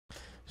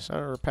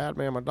Senator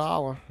Padme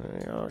Amidala,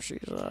 you know,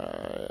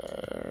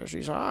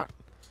 she's hot.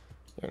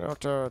 You know,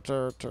 to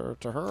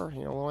her,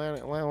 you know,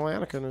 little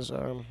Anakin is,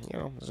 you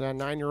know, is that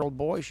 9-year-old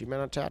boy she met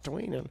on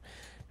Tatooine, and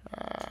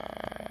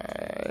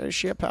is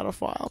she a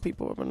pedophile?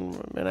 People have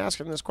been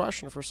asking this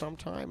question for some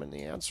time, and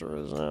the answer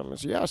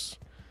is yes.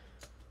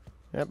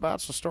 Yeah,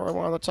 that's the story I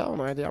wanted to tell,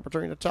 and I had the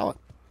opportunity to tell it.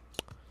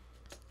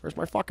 Where's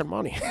my fucking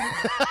money?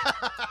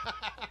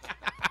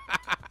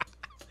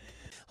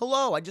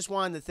 Hello, I just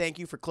wanted to thank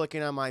you for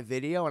clicking on my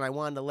video, and I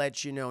wanted to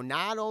let you know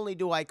not only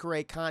do I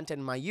create content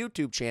on my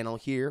YouTube channel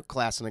here,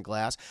 Class in a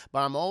Glass, but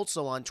I'm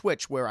also on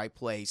Twitch where I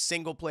play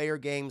single-player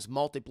games,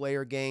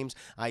 multiplayer games,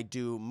 I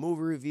do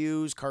movie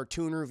reviews,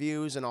 cartoon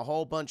reviews, and a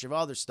whole bunch of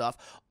other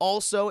stuff.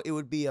 Also, it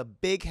would be a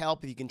big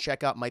help if you can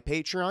check out my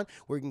Patreon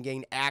where you can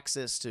gain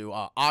access to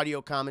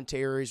audio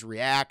commentaries,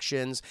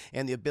 reactions,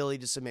 and the ability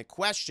to submit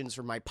questions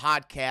for my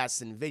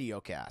podcasts and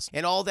videocasts.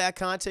 And all that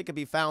content can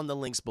be found in the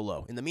links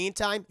below. In the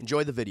meantime,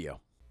 enjoy the video.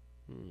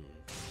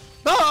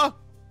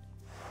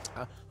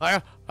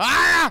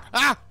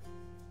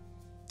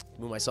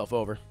 Move myself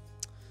over.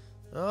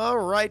 All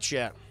right,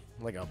 chat.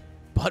 Like a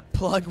butt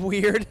plug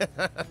weird.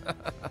 Oh my god.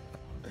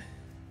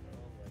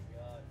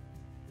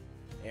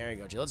 There you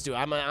go, chat. Let's do it.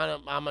 I'm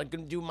gonna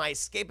do my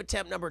escape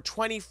attempt number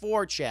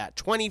 24, chat.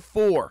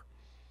 24.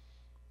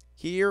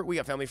 Here we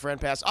got family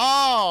friend passed.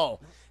 Oh,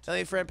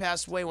 family friend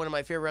passed away. One of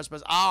my favorite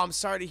recipes. Oh, I'm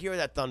sorry to hear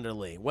that,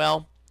 Thunderly.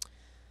 Well,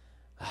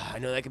 I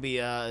know that could be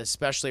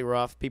especially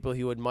rough. People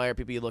you admire,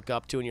 people you look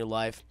up to in your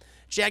life.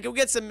 Jack, we'll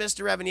get some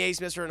Mr. Evan Yates,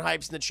 Mr. and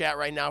Hypes in the chat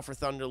right now for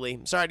Thunderly.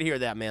 I'm sorry to hear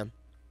that, man.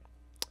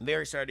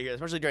 Very sorry to hear that,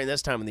 especially during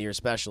this time of the year,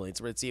 especially.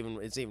 It's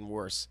even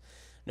worse.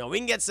 No, we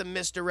can get some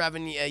Mr.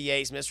 Evan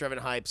Yates, Mr. Evan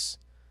Hypes.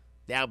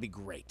 That would be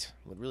great.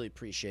 Would really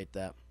appreciate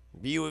that.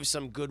 View of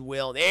some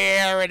goodwill.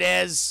 There it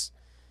is.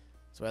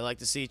 That's what I like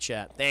to see,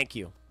 chat. Thank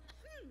you.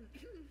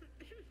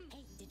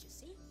 Hey, did you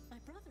see? My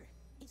brother.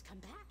 He's come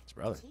back. His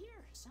brother. He's here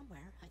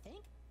somewhere, I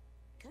think.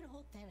 Good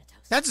old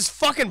Thanatos. That's his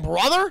fucking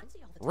brother?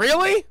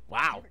 Really?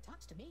 Wow. Never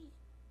talks to me.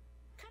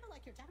 Kind of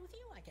like your dad with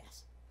you, I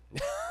guess.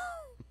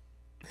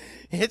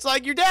 It's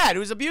like your dad,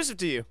 who's abusive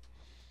to you.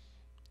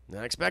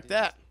 I expect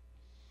that.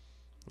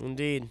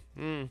 Indeed.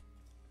 The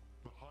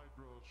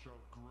Hydra shall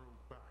grow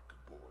back,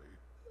 boy.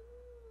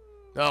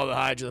 Oh, the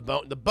Hydra,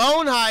 the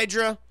bone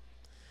Hydra.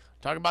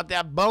 Talk about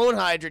that bone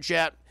Hydra,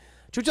 chat.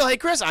 Truth, hey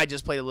Chris, I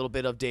just played a little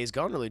bit of Days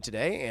Gone earlier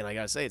today, and I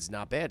gotta say it's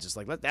not bad. Just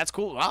like that's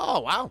cool.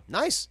 Oh wow,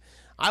 nice.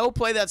 I will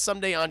play that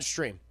someday on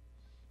stream.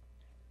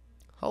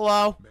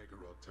 Hello.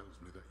 Megara tells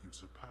me that you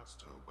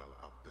surpassed her well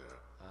out there.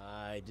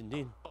 I did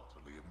indeed.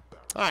 Utterly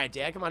embarrassed. All right,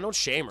 Dad, come on, don't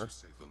shame her. To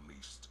say the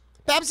least.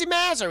 Pepsi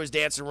Mazzer was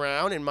dancing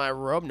around in my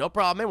robe. No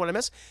problem, man. What I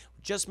miss?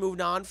 Just moved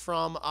on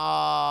from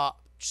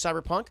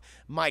Cyberpunk.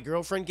 My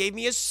girlfriend gave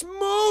me a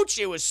smooch.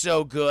 It was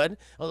so good.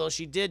 Although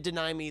she did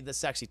deny me the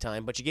sexy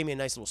time, but she gave me a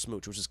nice little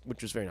smooch,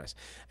 which was very nice.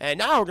 And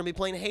now we're gonna be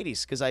playing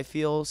Hades because I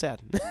feel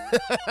sad.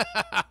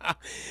 I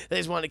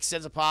just want to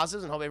send some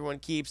positives and hope everyone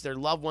keeps their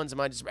loved ones in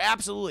mind.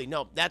 Absolutely,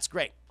 no, that's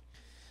great.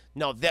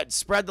 No, that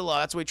spread the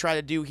love. That's what we try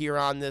to do here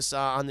on this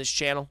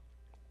channel.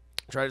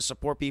 Try to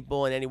support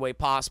people in any way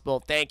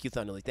possible. Thank you,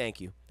 Thunderly. Thank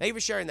you. Thank you for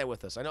sharing that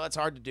with us. I know that's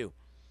hard to do.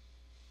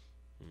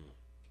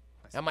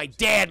 And my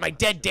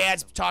dead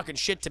dad's talking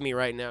shit to me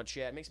right now,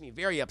 chat. It makes me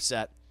very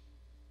upset.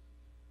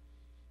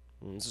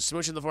 It's a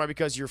smooch on the floor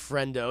because your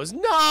friendos.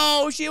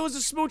 No, it was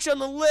a smooch on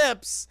the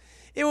lips.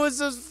 It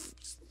was a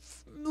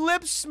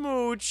lip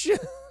smooch.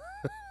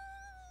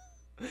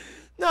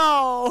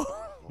 No.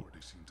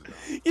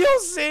 You'll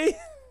see.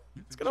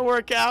 It's going to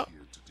work out.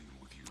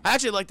 I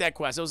actually like that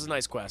quest. It was a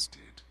nice quest.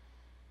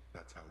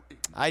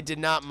 I did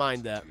not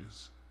mind that.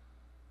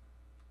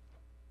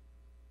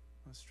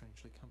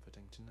 Strangely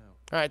comforting to know.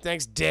 All right,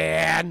 thanks,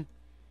 Dad.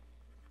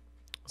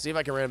 See if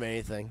I can random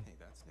anything. Hey,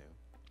 that's new.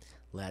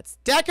 Let's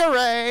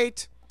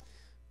decorate.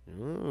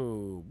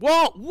 Ooh.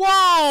 Whoa,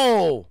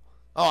 whoa!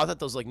 Oh, I thought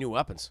those were like new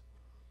weapons.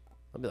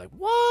 I'd be like,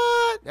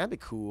 what? That'd be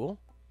cool.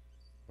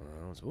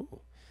 Ooh.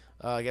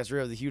 I guess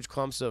rid of the huge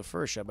clumps of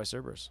fur shed by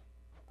Cerberus.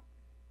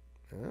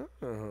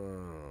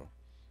 Oh.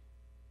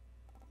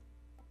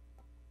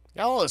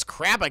 Got all this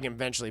crap I can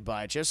eventually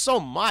buy. It's just so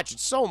much.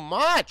 It's so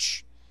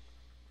much.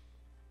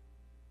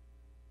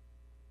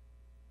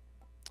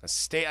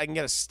 I can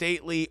get a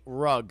stately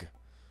rug.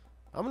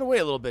 I'm gonna wait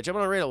a little bit. I'm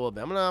gonna wait a little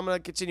bit. I'm gonna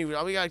continue.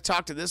 We gotta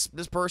talk to this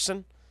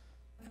person.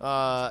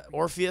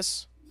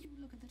 Orpheus. You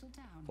look a little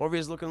down.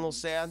 Orpheus looking a little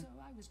sad. So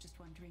I was just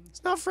wondering.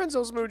 It's not friends,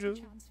 those mooches.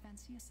 Chance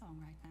fancy a song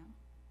right now.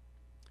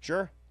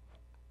 Sure.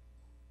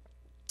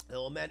 The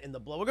lament in the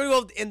blood. We're gonna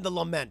go in the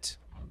lament.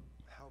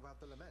 How about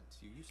the lament?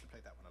 You used to play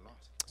that one a lot.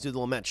 Let's do the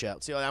lament chat.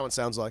 Let's see how that one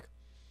sounds like.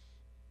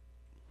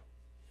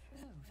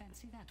 Oh,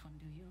 fancy that one,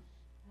 do you?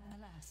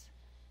 Alas,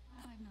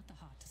 I've not the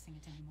heart to sing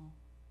it anymore.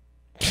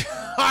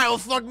 Alright, well,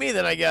 fuck me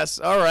then, I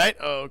guess. Alright,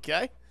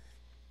 okay.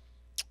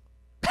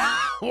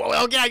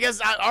 Well, okay, I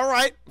guess.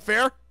 Alright,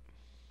 fair.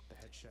 The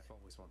head chef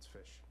always wants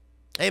fish.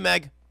 Hey,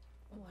 Meg.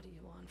 What do you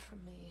want from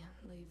me?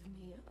 Leave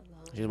me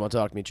alone. She doesn't want to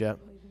talk to me, chat.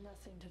 We've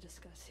nothing to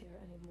discuss here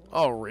anymore.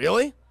 Oh,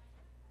 really?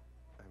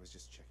 I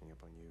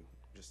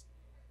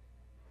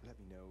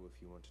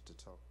if you wanted to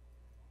talk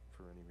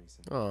for any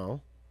reason. Oh.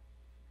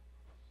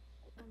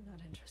 I'm not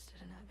interested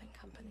in having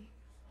company,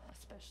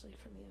 especially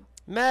from you.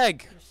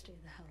 Meg, You stay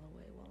the hell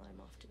away while I'm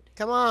off duty.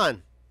 come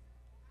on.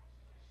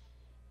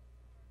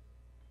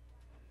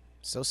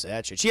 So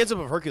sad shit. She ends up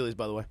with Hercules,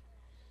 by the way.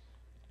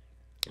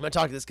 I'm gonna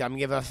talk to this guy. I'm gonna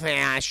give him a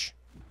fash.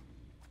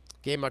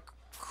 Gave him a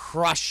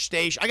crush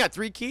station. I got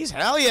 3 keys.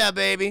 Hell yeah,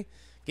 baby.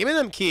 Give me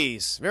them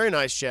keys. Very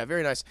nice, chat.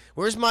 Very nice.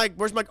 Where's my?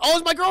 Oh,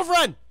 it's my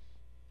girlfriend.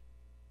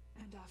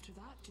 And after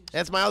that, do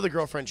That's my other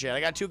girlfriend, chat. I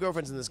got 2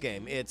 girlfriends in this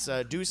game. It's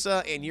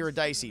Dusa and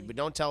Eurydice, but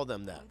don't tell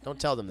them that. Don't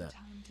tell them that.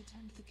 time to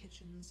tend the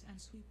kitchens and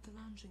sweep the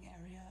lounging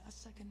area a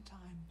second time.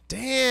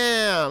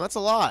 Damn, that's a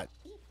lot.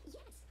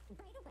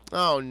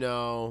 Oh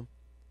no.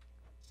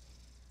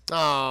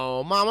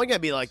 Oh, Mom, I gotta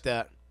be like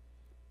that.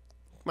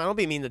 Come on, don't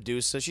be mean to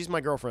Dusa. She's my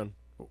girlfriend.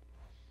 Oh.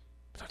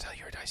 Don't tell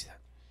Eurydice that.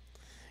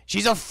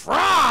 She's a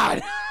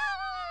fraud!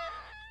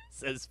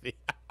 Says me.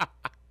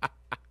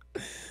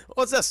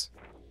 What's this?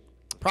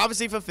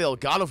 Prophecy fulfilled.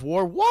 God of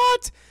War.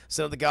 What?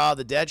 Son of the God of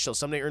the dead shall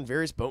someday earn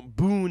various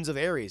boons of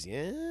Ares.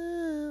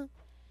 Yeah.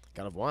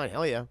 God of Wine.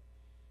 Hell yeah. Look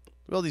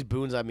at all these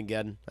boons I've been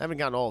getting. I haven't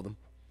gotten all of them.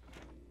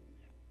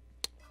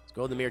 Let's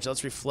go in the mirror.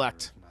 Let's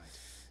reflect.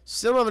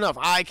 Still don't have enough.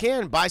 I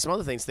can buy some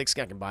other things. Thick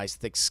skin. I can buy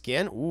thick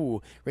skin.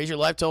 Ooh. Raise your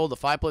life total to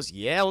 5+.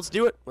 Yeah, let's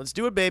do it. Let's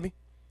do it, baby.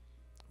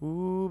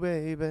 Ooh,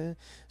 baby.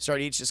 Start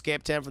each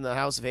escape 10 from the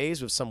House of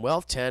A's with some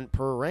wealth. 10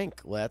 per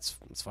rank. Let's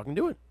fucking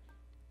do it.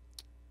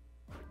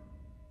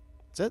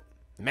 That's it.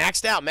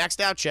 Maxed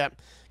out, chat.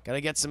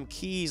 Gotta get some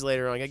keys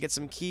later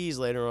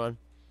on.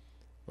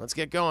 Let's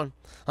get going.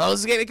 Oh,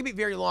 this game, it can be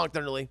very long,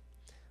 Thunderly.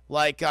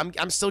 Like,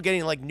 I'm still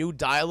getting, like, new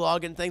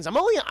dialogue and things.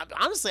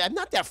 Honestly, I'm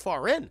not that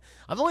far in.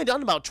 I've only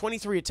done about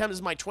 23 attempts. This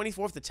is my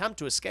 24th attempt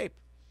to escape.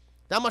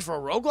 Not much for a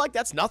roguelike?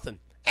 That's nothing.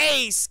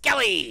 Hey,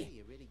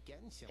 Skelly!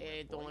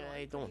 Hey, how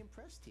you doing?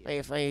 Hey,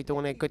 if I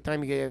doing a good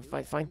time, you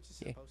get fine?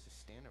 Yeah.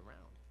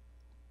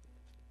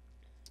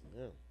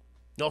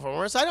 No, for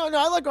Artemis? I don't know.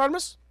 I like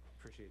Artemis.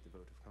 Appreciate the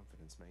vote of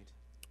confidence, mate.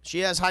 She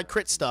has high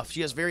crit stuff.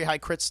 She has very high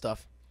crit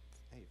stuff.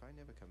 Hey, if I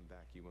never come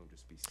back, you won't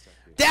just be stuck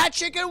here. That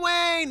Chicken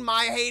Wayne,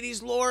 my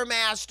Hades lore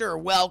master.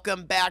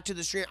 Welcome back to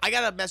the stream. I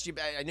got a message.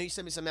 I know you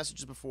sent me some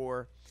messages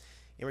before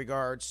in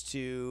regards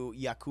to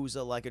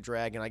Yakuza Like a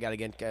Dragon. I got to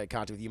get in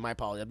contact with you. My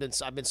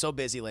apologies. I've been so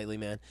busy lately,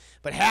 man.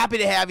 But happy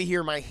to have you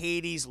here, my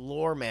Hades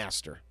lore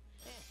master.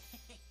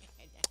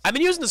 I've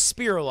been using the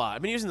spear a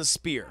lot.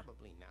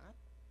 Probably not.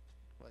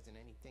 Wasn't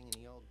anything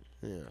in the old.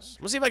 Yes.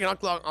 Let's see if I can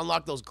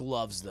unlock those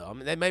gloves, though. I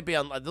mean, they might be.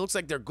 It looks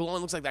like they're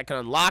glowing. Looks like I can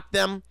unlock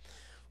them.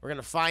 We're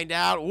gonna find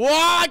out. Whoa!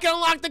 I can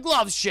unlock the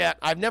gloves. Shit!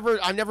 I've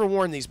never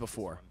worn these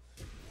before.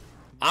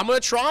 I'm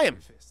gonna try them.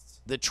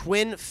 The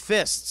twin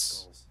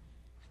fists.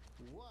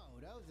 Whoa,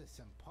 those are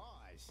some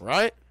paws.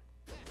 Right?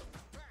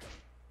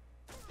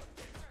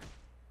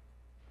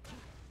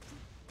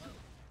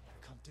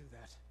 Can't do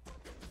that.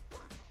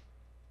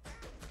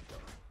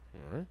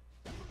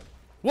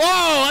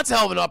 Whoa! That's a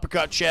hell of an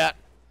uppercut, chat.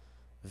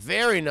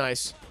 Very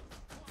nice.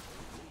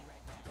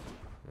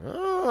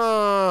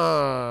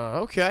 Oh,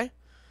 okay.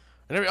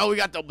 And we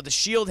got the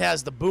shield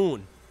has the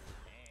boon.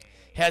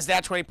 Has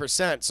that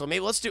 20%. So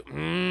maybe let's do.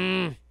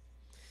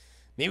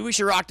 Maybe we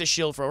should rock the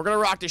shield for. We're gonna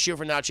rock the shield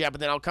for now, chat.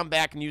 But then I'll come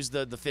back and use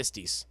the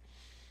fisties.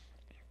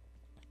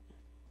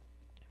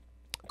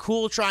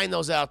 Cool trying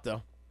those out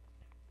though.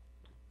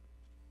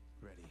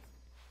 Ready.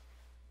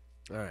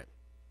 All right.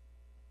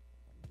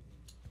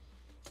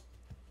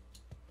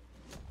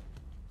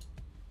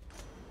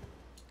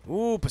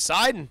 Ooh,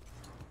 Poseidon.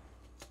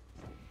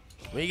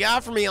 What you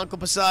got for me, Uncle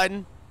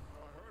Poseidon? I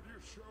heard you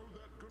show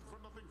that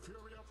good-for-nothing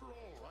fury after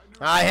all.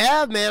 I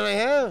have, man, I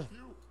have.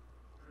 You.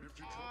 If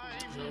you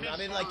trouble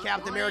I'm in like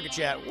Captain America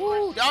chat.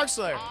 Woo,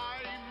 Darkslayer.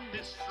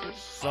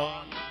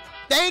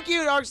 Thank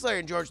you, Darkslayer.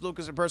 And George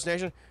Lucas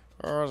impersonation.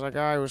 There was a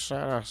guy who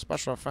said a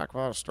special effect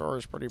without a story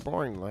is pretty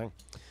boring thing.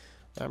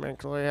 That man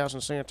clearly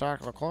hasn't seen Attack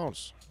of the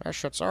Clones. That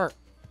shit's art.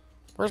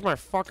 Where's my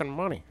fucking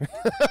money?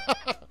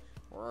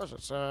 Where is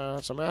it?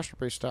 It's a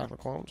masterpiece, Attack of the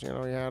Clones. You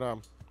know, you had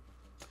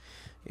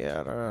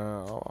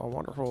a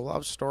wonderful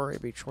love story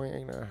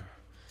between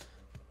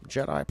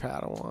Jedi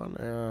Padawan,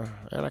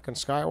 Anakin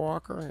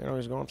Skywalker. You know,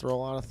 he's going through a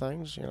lot of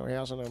things. You know, he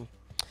hasn't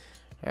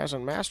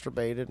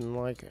masturbated in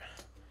like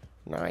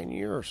 9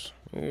 years.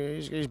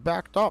 He's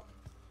backed up.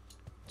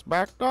 It's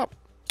backed up.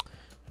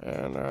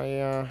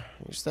 And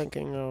he's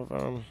thinking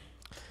of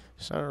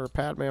Senator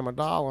Padme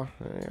Amidala.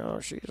 You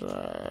know,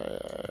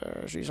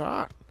 she's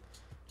hot.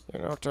 You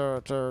know,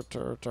 to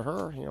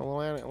her, you know,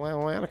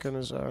 little Anakin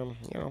is,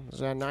 you know, is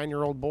that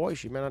 9-year-old boy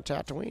she met on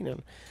Tatooine,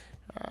 and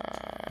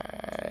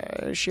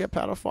is she a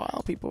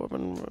pedophile? People have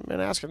been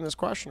asking this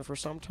question for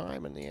some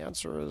time, and the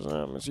answer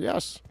is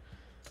yes.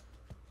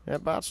 Yeah,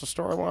 that's the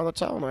story I wanted to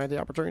tell, and I had the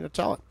opportunity to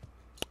tell it.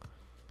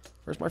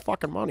 Where's my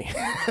fucking money?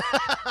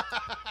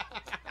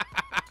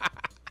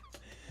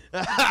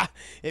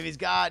 If he's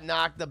got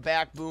knock the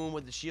back boon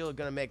with the shield,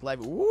 gonna make life.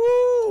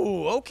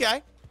 Woo!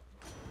 Okay.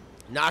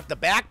 Knock the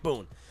back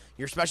boon.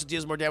 Your special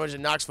deals more damage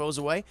and knocks foes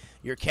away.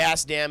 Your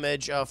cast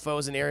damage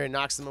foes in an area and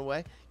knocks them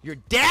away. Your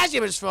dash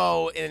damage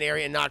foe in an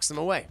area and knocks them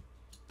away.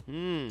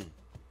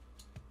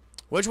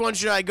 Which one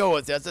should I go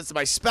with? That's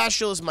my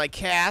special, is my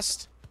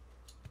cast,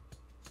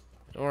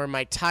 or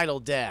my title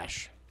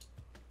dash.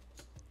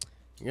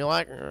 You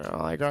like,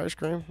 I like ice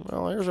cream?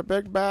 Well, here's a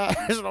big bag.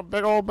 Here's a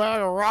big old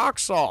bag of rock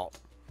salt.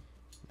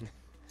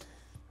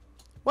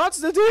 What's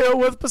the deal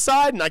with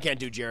Poseidon? I can't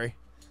do Jerry.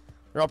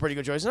 They're all pretty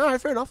good choices. All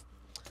right, fair enough.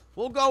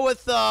 We'll go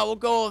with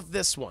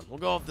this one. We'll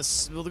go with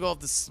this. We'll go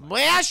with the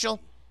special.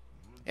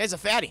 It's a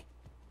fatty.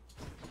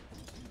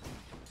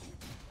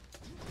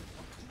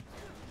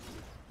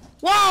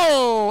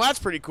 Whoa, that's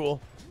pretty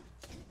cool.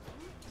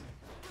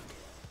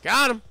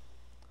 Got him.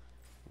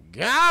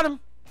 Got him.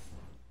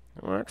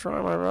 I'm gonna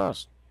try my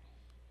best.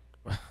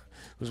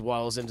 Who's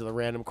waddles into the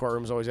random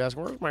courtrooms always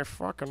asking, "Where's my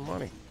fucking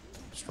money?"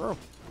 It's true.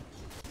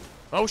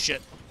 Oh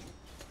shit.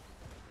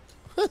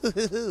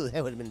 That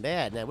would have been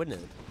bad, now wouldn't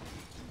it?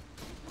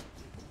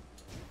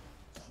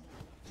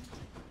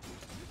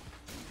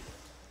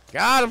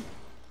 Got him.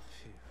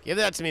 Give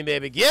that to me,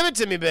 baby. Give it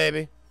to me,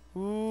 baby.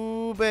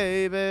 Ooh,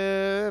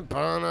 baby.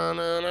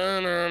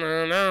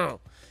 Ba-na-na-na-na-na.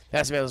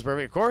 Pass me, that was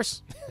perfect, of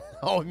course.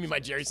 Oh, you mean my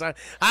Jerry Seinfeld?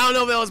 I don't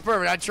know if that was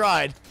perfect. I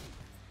tried.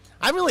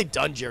 I've really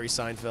done Jerry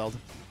Seinfeld.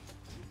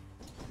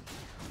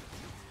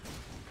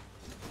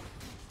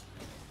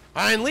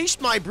 I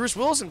unleashed my Bruce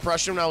Willis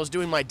impression when I was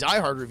doing my Die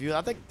Hard review.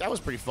 I think that was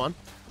pretty fun.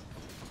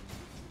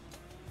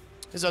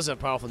 This does have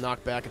a powerful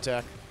knockback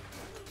attack.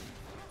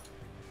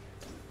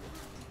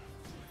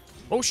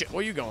 Oh shit,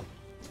 where you going?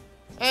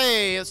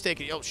 Hey, let's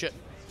take it. Oh shit.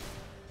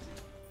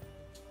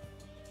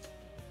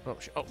 Oh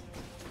shit. Oh.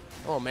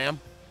 Oh, ma'am.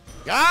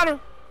 Got her.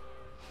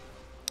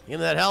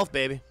 Give me that health,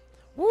 baby.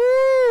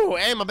 Woo!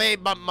 Hey, my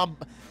babe,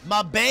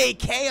 my Bay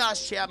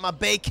Chaos chat. My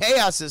Bay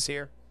Chaos is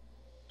here.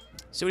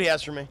 See what he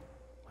has for me.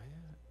 Where am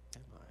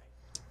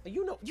I?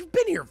 You know, you've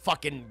been here,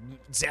 fucking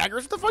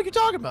Zaggers. What the fuck are you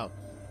talking about?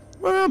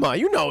 Where am I?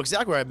 You know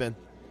exactly where I've been.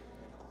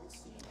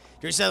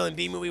 You're selling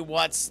B movie.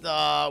 What's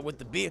the with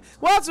the B?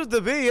 What's with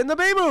the B in the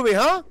B movie,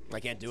 huh? I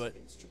can't do it.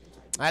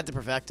 I have to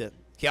perfect it.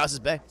 Chaos is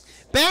Bay.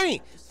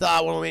 Benny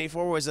thought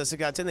 184 was a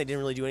 6 out of 10. They didn't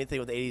really do anything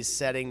with the 80s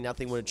setting.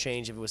 Nothing would have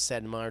changed if it was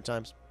set in modern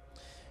times.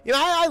 You know,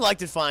 I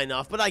liked it fine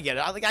enough, but I get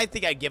it. I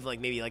think I'd give like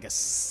maybe like a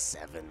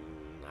 7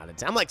 out of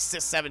 10. I'm like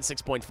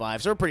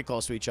 6.5, so we're pretty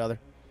close to each other.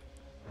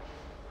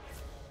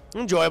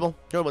 Enjoyable.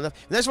 Enjoyable enough.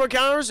 The next one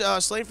counters,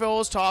 Slain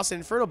Foes, Toss, and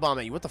Inferno Bomb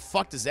at you. What the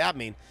fuck does that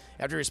mean?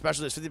 After your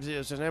special is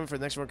 50% damage for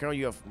the next one counter,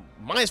 you have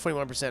minus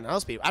 21%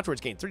 health speed.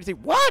 Afterwards, gain 33.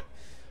 What?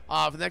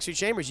 For the next two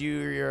chambers,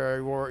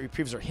 your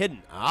previews are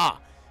hidden. Ah.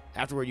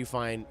 Afterward, you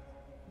find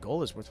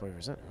gold is worth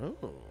 20%. Oh.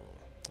 We'll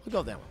go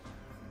with that one.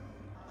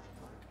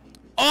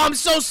 Oh, I'm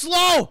so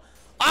slow!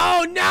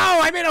 Oh, no!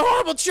 I made a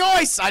horrible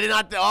choice! I did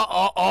not...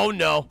 Oh,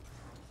 no.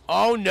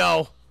 Oh,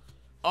 no.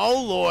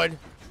 Oh, Lord.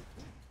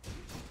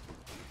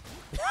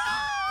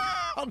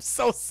 I'm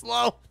so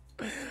slow.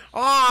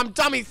 Oh, I'm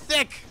dummy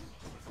thick.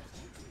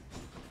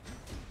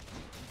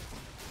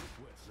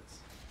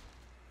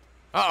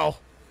 Uh-oh.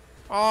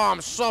 Oh,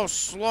 I'm so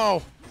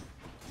slow.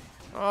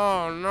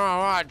 Oh, no.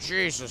 Ah,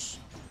 Jesus.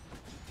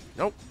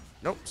 Nope.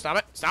 Nope. Stop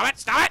it. Stop it.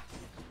 Stop it.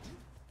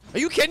 Are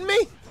you kidding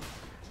me?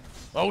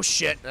 Oh,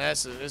 shit.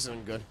 This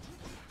isn't good.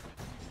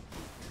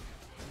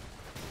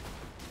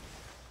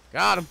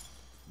 Got him.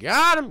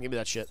 Got him. Give me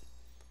that shit.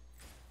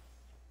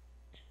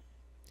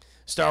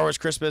 Star Wars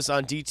Christmas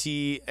on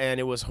DT, and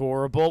it was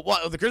horrible.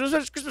 What? The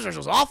Christmas special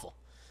was awful.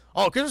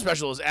 Oh, Christmas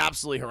special was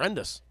absolutely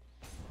horrendous.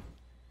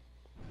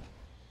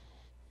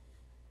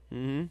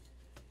 Mm-hmm.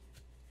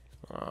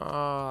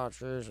 Ah,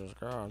 Jesus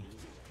God.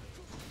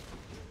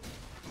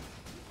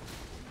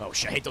 Oh,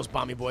 shit. I hate those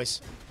bomby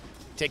boys.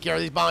 Take care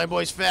of these bomby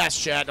boys fast,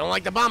 chat. Don't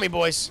like the bomby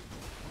boys.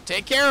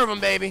 Take care of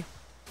them, baby.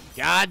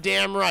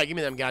 Goddamn right. Give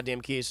me them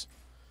goddamn keys.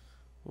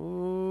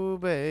 Ooh,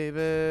 baby.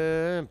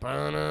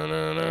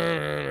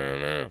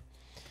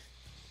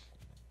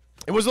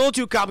 It was a little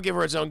too complicated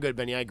for its own good,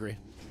 Benny. I agree.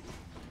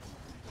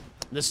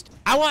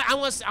 I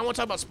want to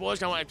talk about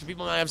spoilers. I want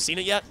people that haven't seen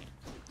it yet,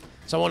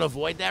 so I want to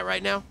avoid that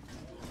right now.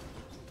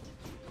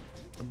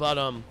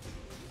 But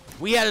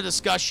we had a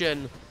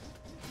discussion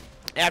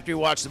after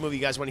we watched the movie.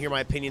 You guys want to hear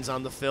my opinions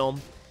on the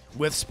film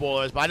with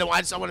spoilers? But I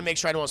want to make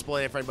sure I don't want to spoil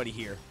it for anybody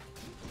here.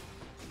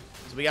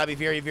 So we gotta be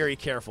very, very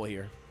careful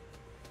here.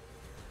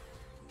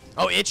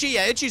 Oh, Itchy?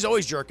 Yeah, Itchy's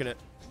always jerking it.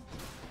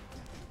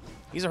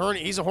 He's a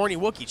horny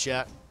Wookiee,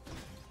 chat.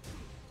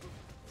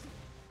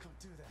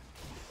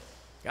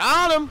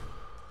 Got him.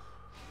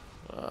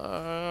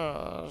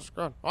 That's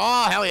good.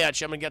 Oh, hell yeah,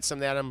 chat. I'm gonna get some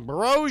of that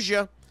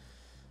ambrosia.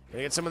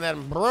 Gonna get some of that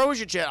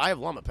ambrosia, chat. I have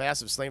Llama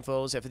passive. Slain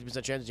foes have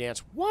 50% chance.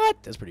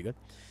 What? That's pretty good.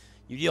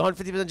 You deal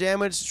 150%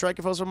 damage. Strike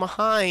your foes from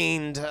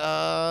behind. What?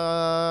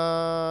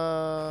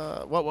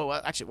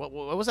 Actually, what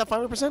was that?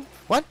 500%?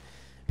 What?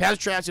 Passive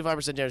traps do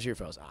 5% damage to your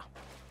foes. Ah.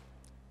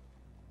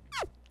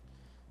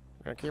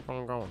 Gonna keep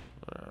on going.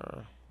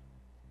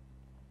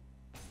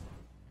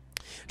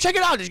 Check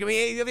it out.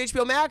 You have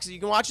HBO Max. You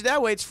can watch it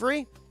that way. It's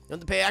free. don't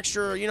have to pay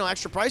extra, you know,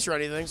 extra price or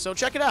anything. So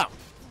check it out.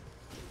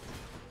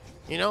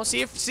 You know,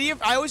 see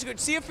if I always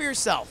see it for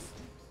yourself.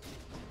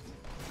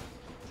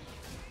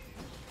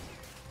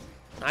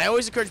 I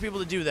always encourage people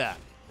to do that.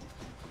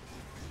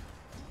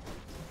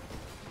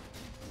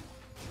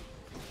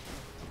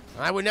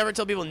 I would never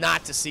tell people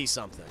not to see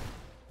something.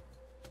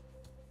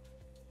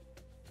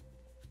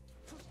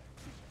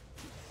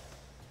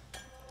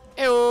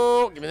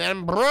 Ew, give me that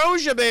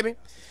ambrosia, baby.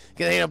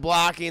 Can they end up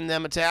blocking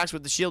them attacks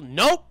with the shield?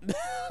 Nope.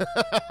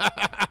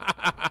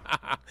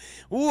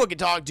 Ooh, I can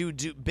talk do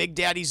Big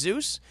Daddy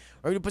Zeus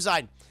or do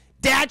Poseidon.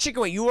 Dad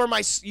Chicken Wing, you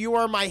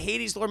are my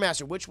Hades Lord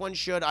Master. Which one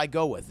should I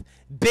go with?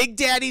 Big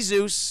Daddy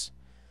Zeus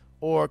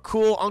or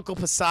cool Uncle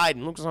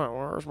Poseidon? Looks like,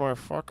 where's my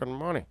fucking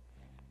money?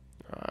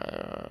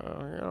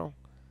 You know,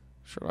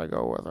 should I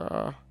go with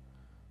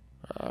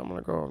I'm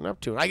gonna go with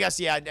Neptune. I guess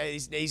yeah,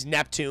 he's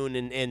Neptune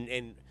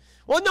and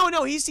well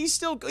no he's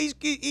still he's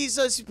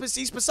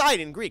Poseidon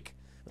in Greek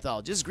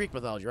mythology. This is Greek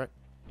mythology, right?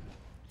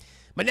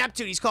 But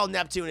Neptune, he's called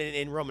Neptune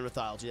in Roman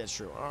mythology. That's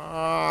true.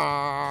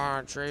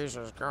 Oh,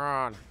 Jesus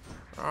God.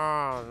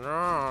 Oh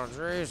no,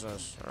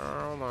 Jesus. Oh,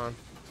 hold on.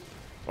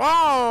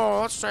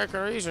 Whoa, let's take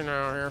it easy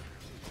now here.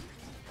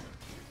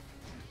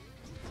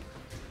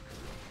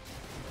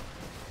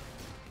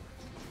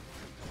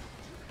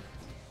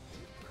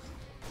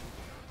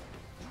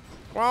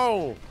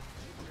 Whoa!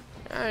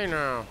 Hey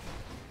now.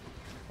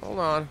 Hold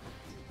on.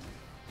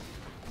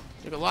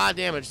 Took a lot of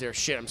damage there.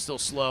 Shit, I'm still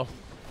slow.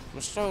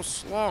 I'm so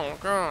slow.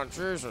 God,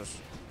 Jesus.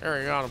 There,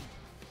 you got him.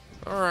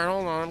 Alright,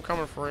 hold on. I'm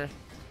coming for you.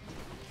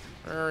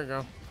 There we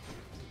go.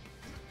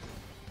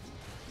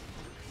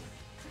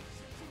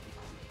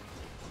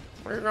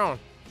 Where you going?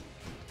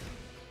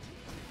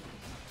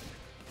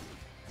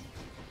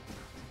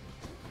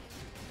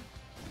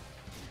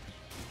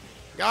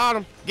 Got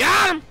him.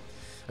 Got him!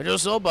 I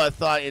just so, but I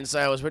thought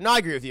Inside Out was better. No, I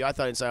agree with you. I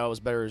thought Inside Out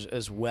was better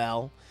as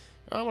well.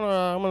 I'm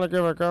gonna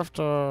give a gift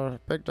to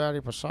Big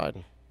Daddy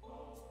Poseidon.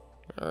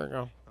 There we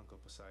go. Uncle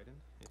Poseidon.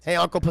 Hey,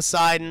 Uncle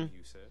Poseidon.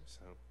 You, sir.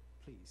 So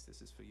please,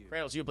 this is for you.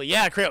 Kratos, you play.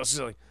 Yeah, Kratos is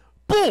like,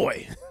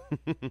 boy,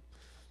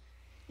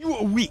 you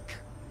are weak.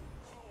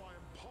 Oh, I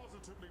am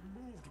positively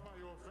moved by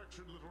your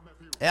affection, little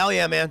nephew. Hell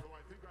yeah, man. So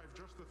I think I've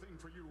just the thing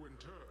for you in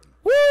turn.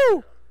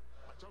 Woo!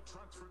 I shall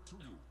transfer it to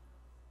you.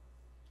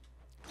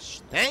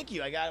 Thank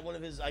you. I got one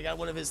of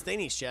his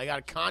thingies, shit. I got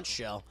a conch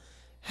shell.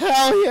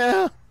 Hell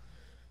yeah.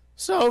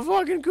 So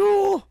fucking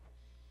cool.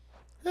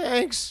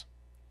 Thanks.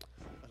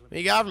 What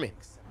you got for me?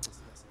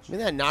 Give me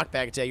that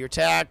knockback attack. Your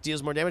attack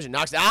deals more damage and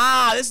knocks.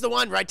 Ah, this is the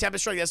one, right?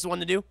 Tempest Strike. That's the one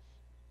to do.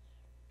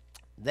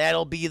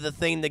 That'll be the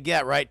thing to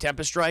get, right?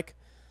 Tempest Strike.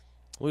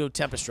 We'll do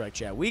Tempest Strike,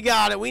 chat. We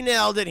got it. We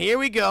nailed it. Here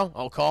we go.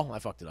 Oh, call. I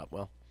fucked it up.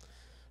 Well,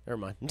 never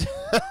mind.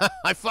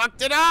 I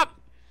fucked it up.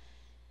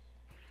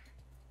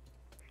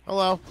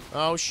 Hello.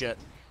 Oh shit.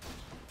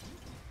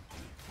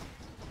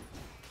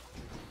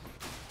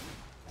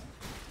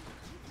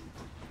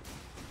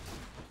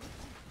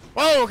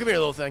 Whoa, come here,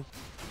 little thing.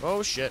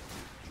 Oh, shit.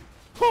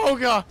 Oh,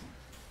 God.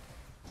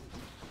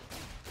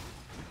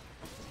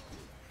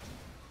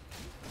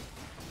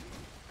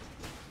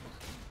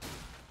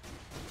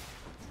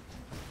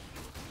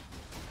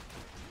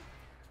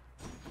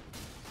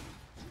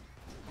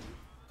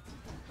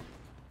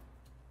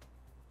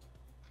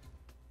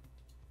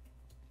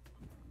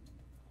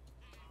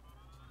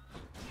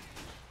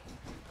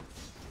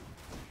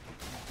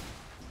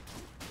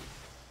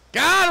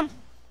 Got him!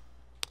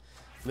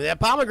 With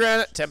that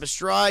pomegranate, Tempest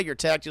Strike, your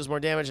attack deals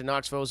more damage and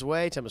knocks foes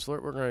away. Tempest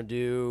Flirt, we're going to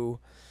do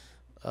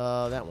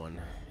that one.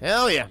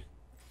 Hell yeah.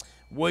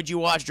 Would you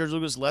watch George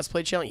Lucas' Let's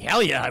Play channel?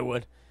 Hell yeah, I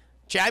would.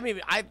 Chat,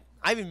 I've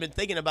even been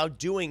thinking about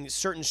doing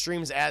certain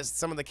streams as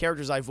some of the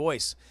characters I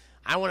voice.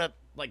 I want to,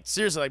 like,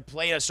 seriously, like,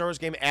 play a Star Wars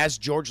game as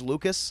George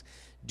Lucas,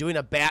 doing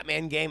a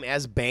Batman game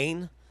as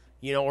Bane,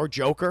 you know, or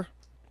Joker.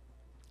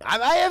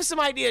 I have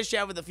some ideas,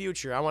 chat, for the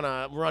future. I want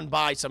to run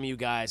by some of you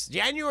guys.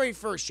 January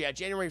 1st, chat,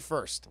 January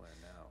 1st.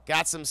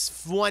 Got some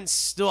fun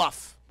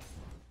stuff.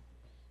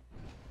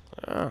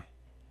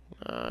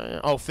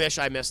 Oh, fish,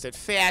 I missed it.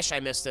 Fish,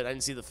 I missed it. I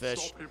didn't see the fish.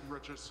 Stop him,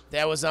 wretches.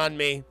 That was on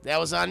me. That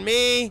was on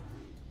me.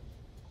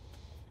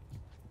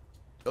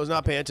 I was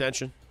not paying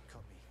attention.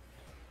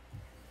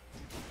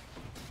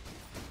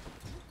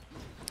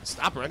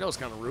 Stop her. I know it's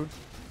kind of rude.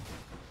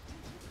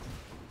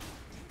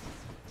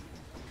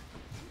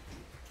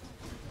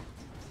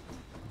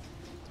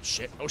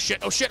 Shit. Oh, shit.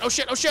 Oh, shit. Oh,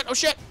 shit. Oh, shit. Oh,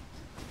 shit.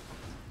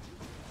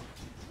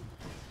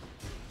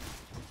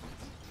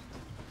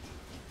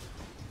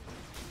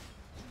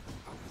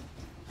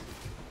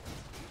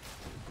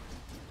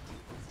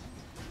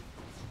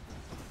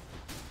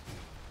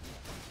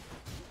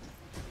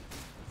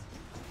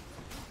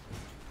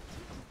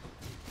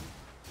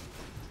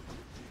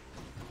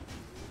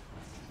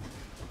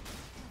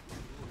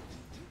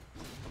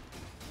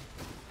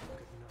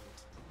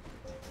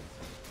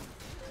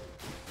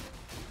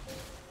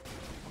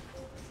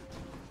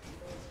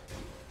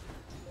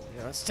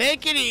 Let's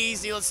take it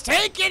easy. Let's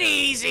take it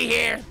easy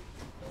here.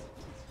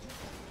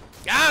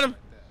 Got him.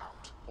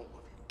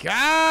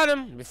 Got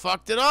him. We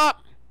fucked it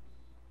up.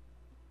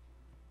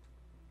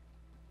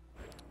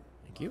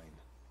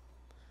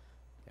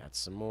 Got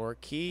some more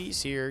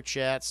keys here,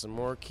 chat. Some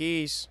more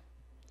keys.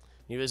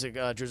 You visit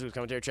Drew's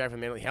commentary track for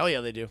the manually. Hell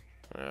yeah, they do.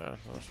 Yeah,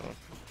 that's fine.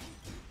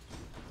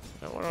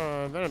 I want to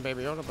invent a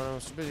Baby Yoda, but I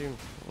was too busy,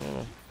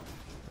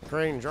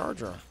 creating Jar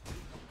Jar.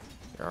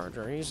 Jar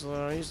Jar, he's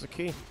the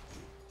key.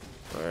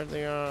 Where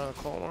the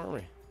Clone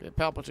Army? Get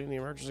Palpatine the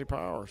emergency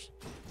powers.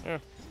 Yeah.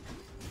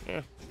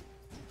 Very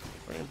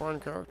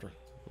important character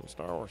in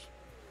Star Wars.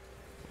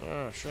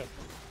 Ah, shit.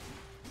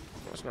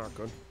 That's not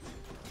good.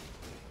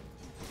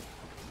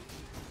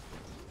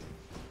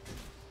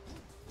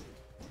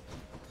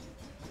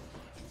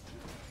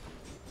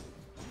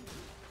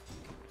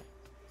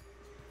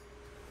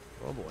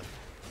 Oh boy.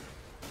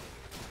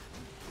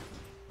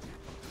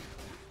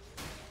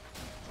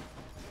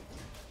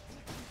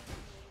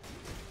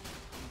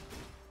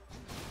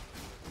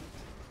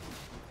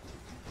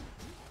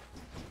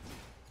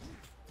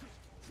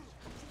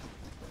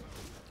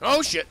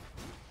 Oh shit.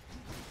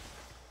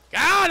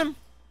 Got him.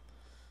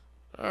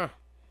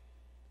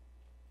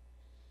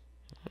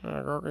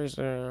 Gorky's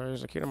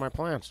the key to my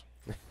plans.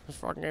 This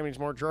fucking game needs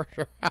more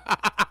Georgia.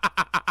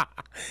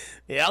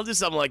 Yeah, I'll do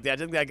something like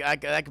that. I think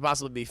that could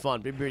possibly be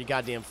fun. Be pretty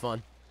goddamn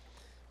fun.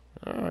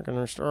 I can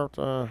restore up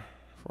to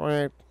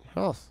 48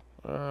 health.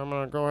 I'm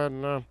gonna go ahead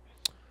and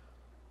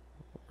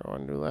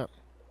do that.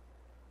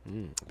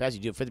 Pass, you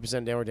do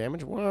 50% downward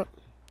damage. What?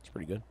 It's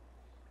pretty good.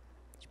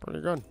 It's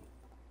pretty good.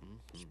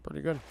 It's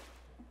pretty good.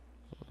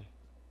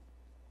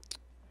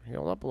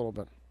 Healed up a little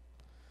bit.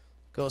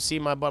 Go see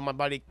my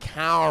buddy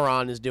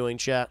Cowron is doing,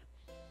 chat.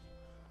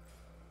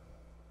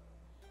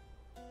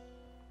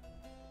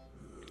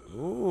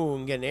 Ooh,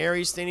 I'm getting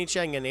Aries thingy,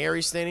 chat. I'm getting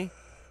Aries thingy.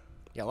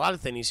 Got a lot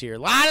of thingies here. A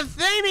lot of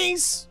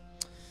thingies!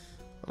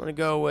 I'm going to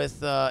go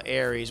with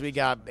Aries. We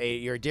got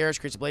your Darius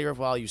creates a blade rift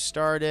while you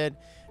started.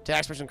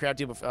 Attack special crap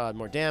deal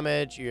more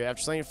damage.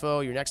 After slaying your foe,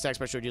 your next attack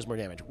special deals more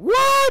damage.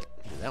 What?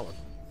 That one.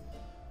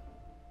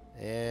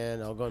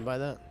 And I'll go and buy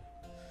that.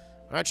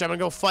 Alright, chat, I'm going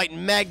to go fight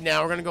Meg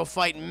now. We're going to go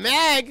fight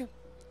Meg!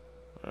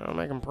 I'll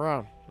make him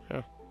proud.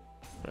 Yeah.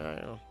 Yeah,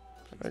 you know.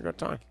 Have a good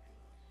time.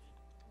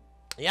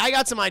 Yeah, I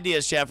got some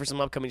ideas, chat, for some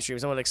upcoming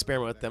streams. I want to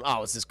experiment with them.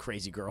 Oh, it's this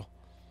crazy girl.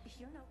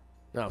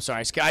 No,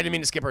 sorry. I didn't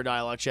mean to skip her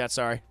dialogue, chat.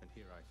 Sorry. And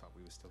here I thought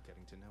we were still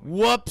getting to know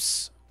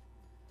Whoops.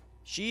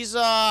 She's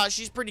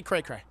pretty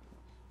cray-cray.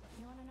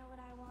 You want to know what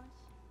I want?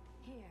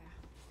 Here,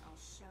 I'll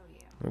show you.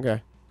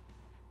 Okay.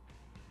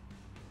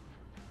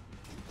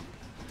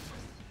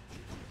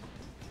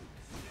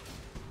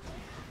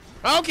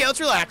 Okay, let's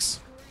relax.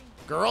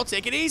 Girl,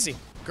 take it easy.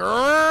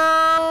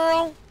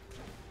 Girl!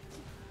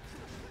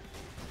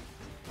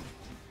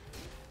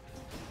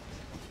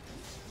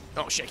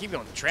 Oh, shit, I keep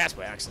going to the trash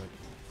by accident.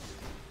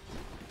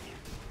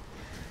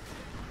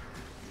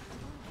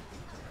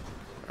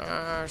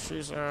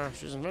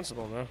 She's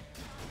invincible now.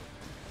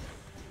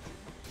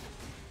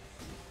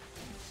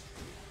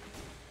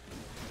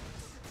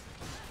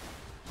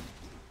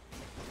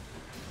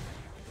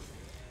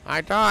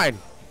 I died.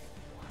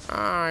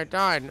 I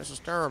died. This is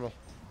terrible.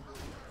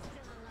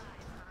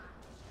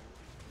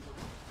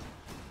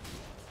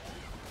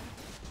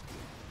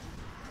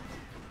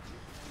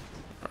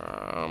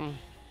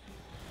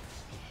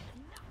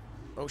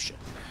 Oh shit.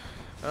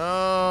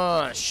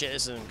 Oh shit,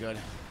 this isn't good.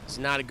 It's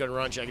not a good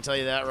run, I can tell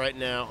you that right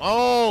now.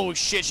 Oh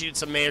shit, she did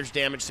some major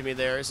damage to me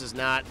there. This is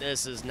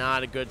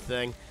not a good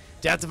thing.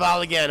 Death to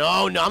Val again.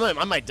 Oh no,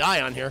 I might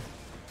die on here.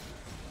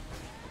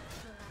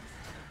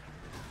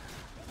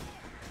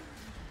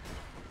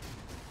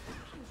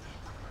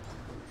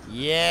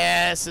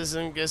 Yes, this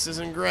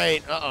isn't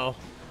great. Uh-oh.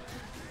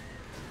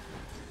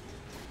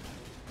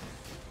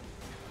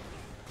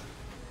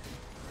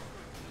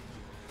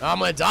 I'm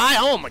gonna die?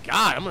 Oh my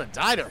god, I'm gonna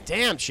die to her.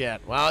 Damn,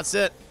 chat. Wow, that's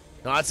it.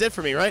 No, that's it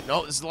for me, right?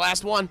 No, this is the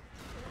last one.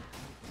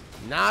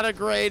 Not a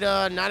great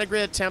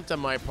attempt on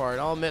my part.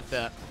 I'll admit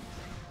that.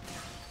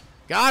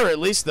 Got her at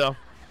least, though.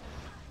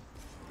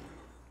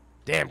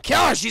 Damn, kill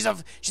her! She's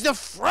a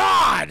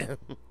fraud!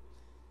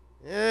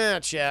 Yeah,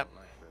 chat.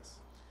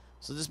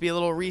 So this be a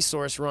little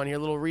resource run here, a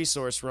little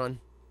resource run.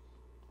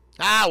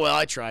 Ah, well,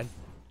 I tried.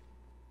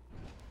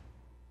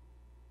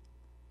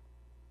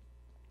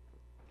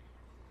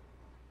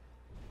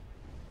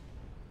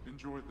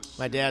 Enjoy the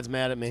My dad's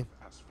mad at me.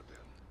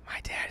 My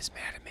dad is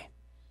mad at me.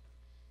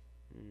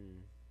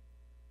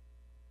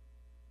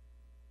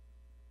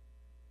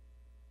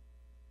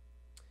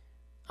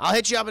 I'll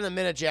hit you up in a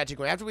minute, Jack.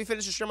 After we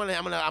finish the stream,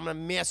 I'm gonna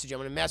message you.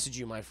 I'm gonna message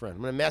you, my friend.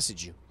 I'm gonna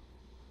message you.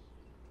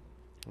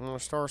 I'm gonna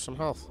restore some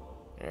health.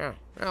 Yeah,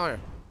 hell yeah.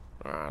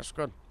 That's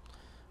good.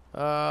 We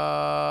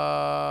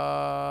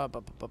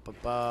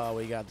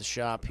got the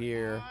shop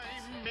here.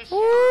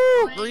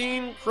 Woo!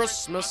 Green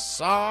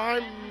Christmas.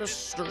 I'm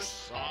Mr.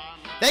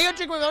 Thank you,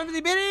 Chick, for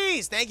the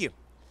biddies. Thank you.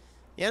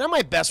 Yeah, not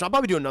my best run. I'll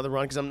probably do another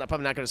run because I'm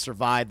probably not going to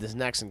survive this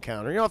next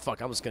encounter. You know what?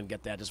 Fuck, I'm just going to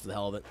get that just for the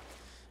hell of it.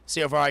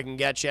 See how far I can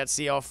get, chat.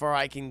 See how far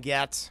I can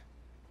get.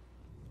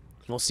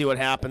 We'll see what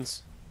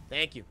happens.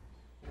 Thank you.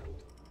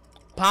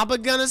 Papa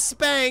gonna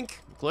spank.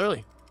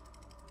 Clearly.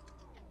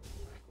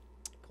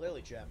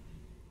 Clearly, chat.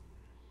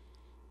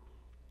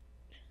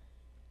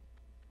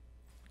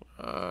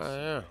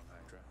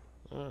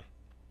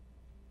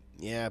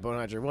 Yeah, Bone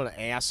Hunter. What an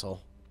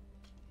asshole.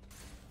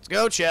 Let's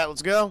go, chat.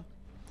 Let's go.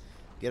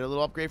 Get a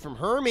little upgrade from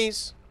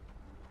Hermes.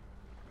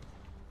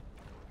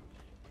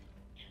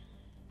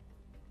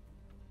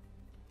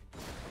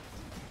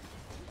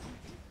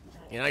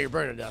 You know, you're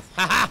burning to death.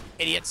 Haha,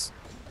 idiots.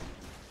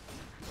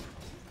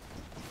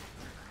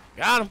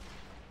 Got him.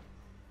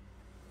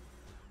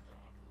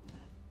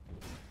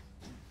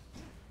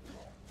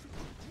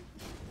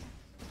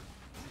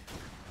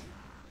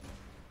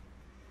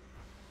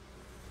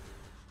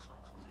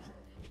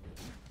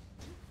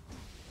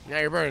 Now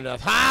you're burning to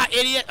death. Ha,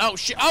 idiot. Oh,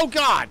 shit. Oh,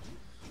 God.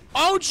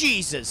 Oh,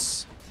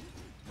 Jesus.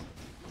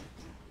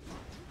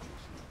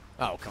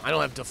 Oh, come on. I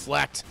don't have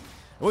deflect.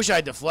 I wish I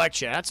had deflect,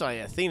 chat. That's why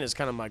Athena's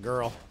kind of my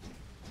girl.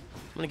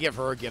 I'm going to give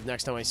her a gift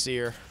next time I see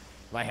her.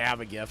 If I have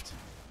a gift.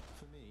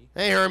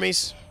 Hey,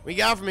 Hermes. What you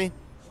got for me?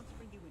 Want to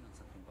bring you in on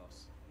something,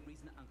 boss.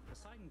 Reason that Uncle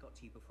Poseidon got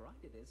to you before I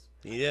did is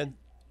He did?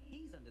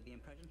 he's under the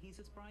impression he's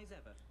as spry as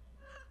ever.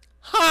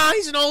 Ha!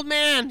 He's an old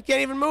man.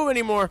 Can't even move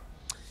anymore.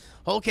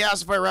 Whole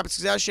chaos of fire, rapid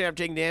succession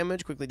after taking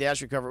damage. Quickly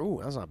dash, recover.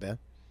 Ooh, that's not bad.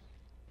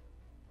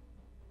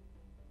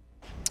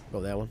 Go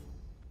that one.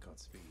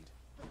 Godspeed.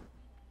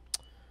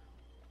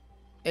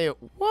 Hey,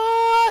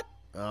 what?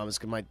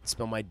 This might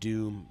spell my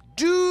doom.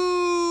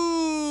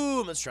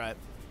 Doom! Let's try it.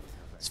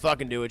 Let's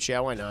fucking do it, yeah.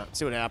 Why not?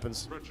 See what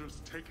happens.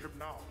 Wretches, take him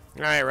now.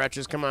 All right,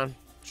 wretches, come on.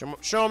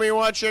 Show me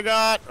what you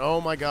got. Oh,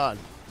 my God.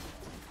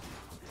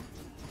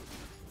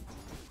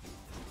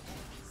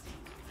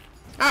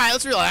 All right,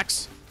 let's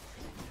relax.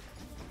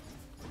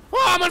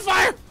 Oh, I'm on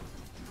fire!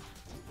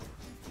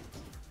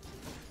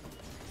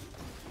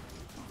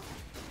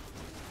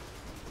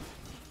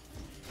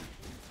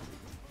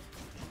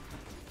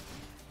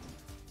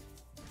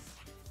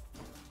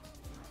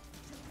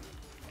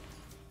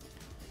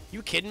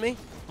 You kidding me?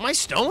 Am I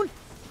stoned?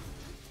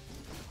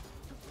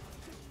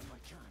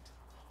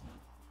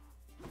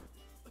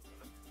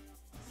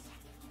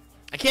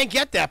 I can't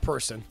get that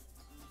person.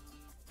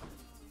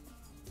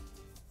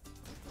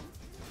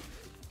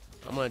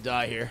 I'm gonna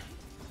die here.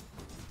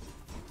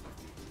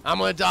 I'm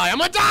gonna die. I'm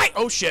gonna die!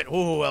 Oh, shit.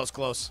 Oh, that was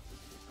close.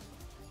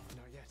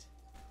 Not yet.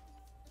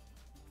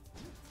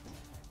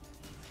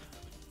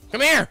 Come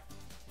here!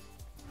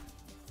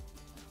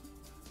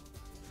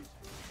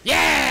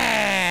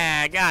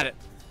 Yeah! I got it.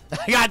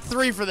 I got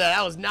 3 for that.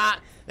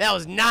 That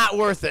was not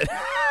worth it.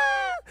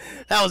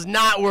 That was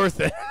not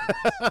worth it.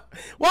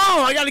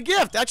 Whoa, I got a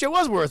gift. That shit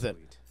was worth it.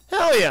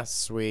 Hell yeah.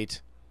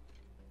 Sweet.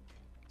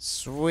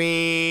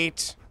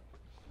 Sweet.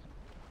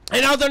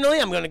 And ultimately,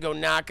 I'm going to go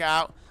knock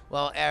out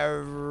while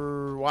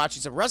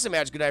watching some wrestling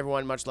match. Good night,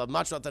 everyone. Much love.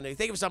 Much love. Thank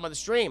you for stopping on the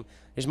stream.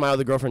 Here's my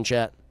other girlfriend,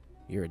 chat.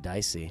 You're a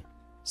dicey.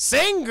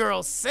 Sing,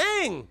 girl.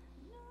 Sing.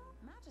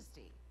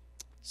 Majesty.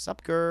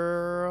 Sup,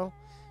 girl.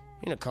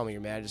 You don't call me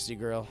your majesty,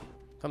 girl.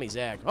 Call me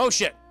Zach. Oh,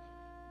 shit.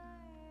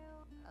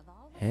 Of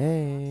all the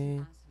Hey.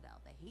 spots in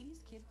Asphodel, the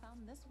Hades kid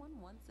found this one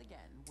once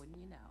again, wouldn't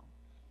you know?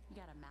 You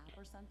got a map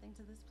or something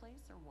to this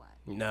place or what?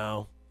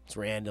 No. It's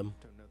random.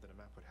 Don't know that a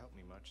map would help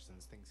me much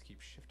since things keep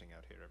shifting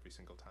out here every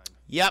single time.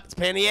 Yep, it's a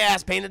pain in the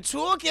ass. Pain in the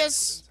tool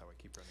kiss. That's how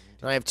I keep running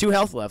into I have 2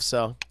 health left,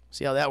 so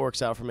see how that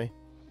works out for me.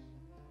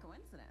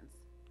 Coincidence?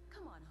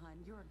 Come on, hun,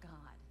 you're a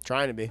god.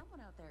 Trying to be.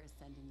 Someone out there is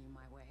sending you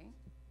my way.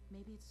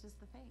 Maybe it's just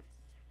the fates.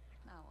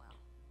 Oh well,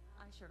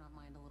 I sure don't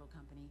mind a little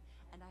company,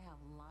 and I have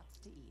lots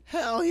to eat.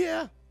 Hell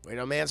yeah. Wait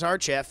on man's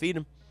heart, chat. Feed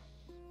him.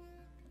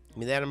 Give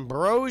me that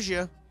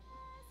ambrosia.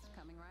 It's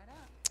coming right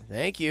up.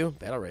 Thank you.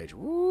 Battle rage.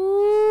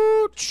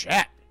 Woo,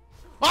 chat.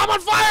 Oh, I'm on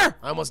fire!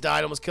 I almost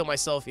died. Almost killed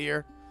myself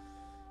here.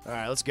 All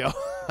right, let's go.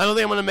 I don't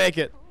think I'm going to make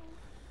it.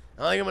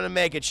 I don't think I'm going to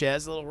make it, chat.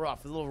 It's a little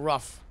rough. A little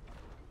rough.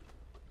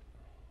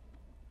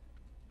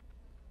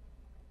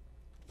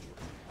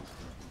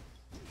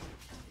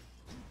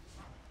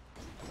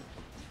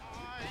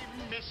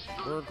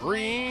 Mr.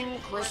 Green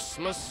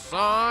Christmas,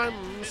 I'm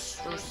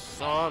Mr.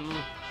 Sun.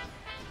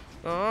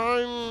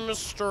 I'm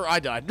Mr. I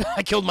died.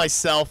 I killed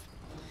myself.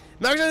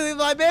 I'm actually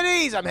live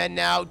biddies. I'm heading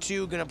out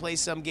to gonna play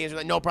some games.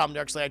 No problem,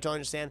 Darksley. I totally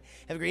understand.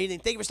 Have a great evening.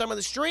 Thank you for starting on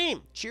the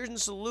stream. Cheers and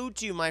salute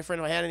to you, my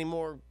friend. If I had any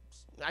more,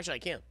 actually I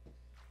can't.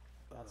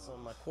 Got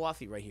some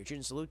coffee right here. Cheers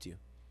and salute to you.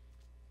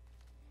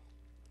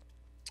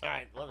 All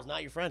right, well, it's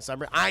not your friend,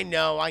 Summer. I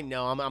know.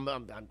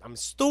 I'm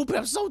stupid.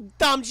 I'm so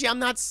dumb. Gee, I'm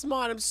not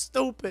smart. I'm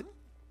stupid.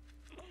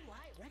 Oh,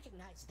 I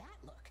recognize that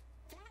look.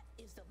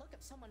 That is the look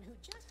of someone who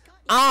just got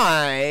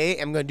I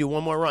am gonna do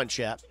one more run,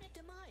 chap. ultimate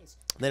demise.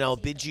 Then I'll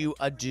bid you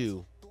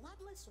adieu.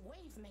 Bloodless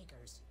wave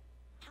makers.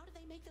 How do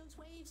they make those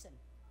waves, and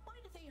why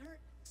do they hurt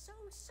so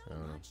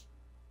much?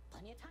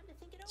 Plenty of time to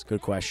think it over. It's a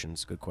good question.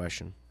 It's a good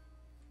question.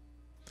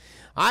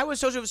 I was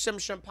social with some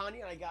champagne,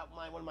 and I got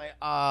one of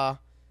my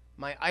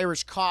my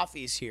Irish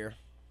coffees here.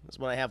 That's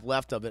what I have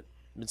left of it.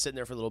 Been sitting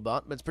there for a little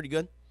bit, but it's pretty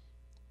good.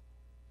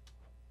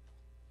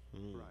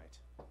 Right.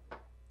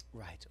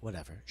 Right.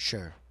 Whatever.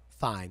 Sure.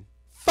 Fine.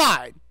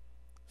 Fine.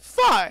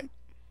 Fine.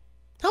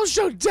 I'll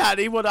show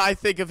Daddy what I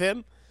think of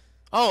him.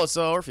 Oh, it's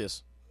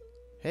Orpheus.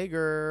 Hey,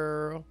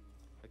 girl.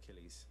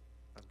 Achilles,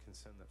 I'm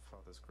concerned that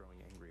Father's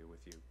growing angrier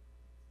with you.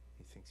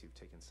 He thinks you've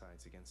taken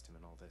sides against him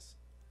in all this.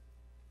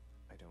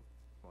 I don't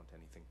want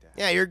anything to happen.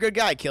 Yeah, you're a good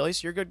guy,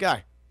 Achilles. You're a good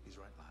guy. He's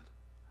right, lad.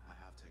 I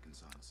have taken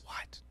sides.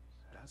 What?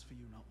 But as for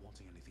you not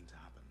wanting anything to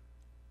happen,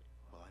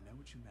 well, I know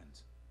what you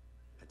meant.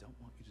 I don't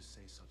want you to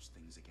say such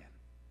things again.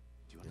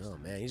 Do you Oh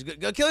understand? man, he's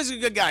good. Achilles is a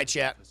good guy,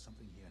 chat. Because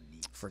something here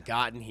needs to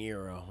Forgotten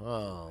hero.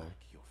 Oh, back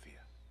your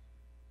fear.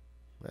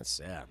 that's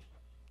sad.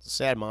 It's a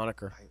sad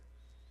moniker.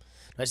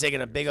 I was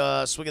taking a big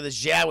swig of this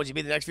jab. Would you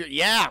be the next fear?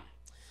 Yeah.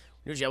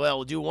 Well,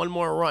 we'll do one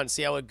more run.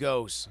 See how it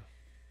goes.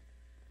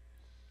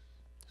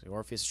 So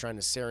Orpheus is trying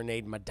to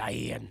serenade my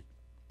Diane.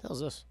 What the hell's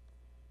this?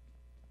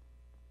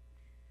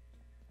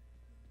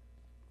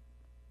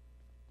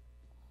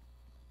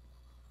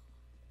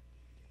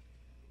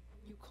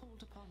 You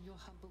called upon your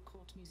humble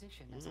court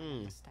musician, as I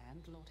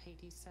understand, Lord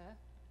Hades, sir.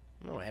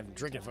 No, I haven't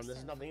drinking from this.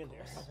 There's nothing in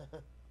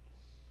there.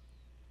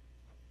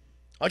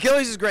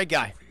 Achilles is a great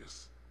guy.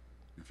 Orpheus,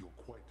 if you're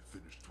quite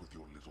finished with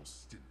your little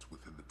stint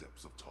within the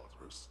depths of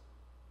Tartarus,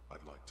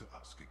 I'd like to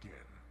ask again.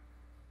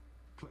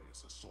 Play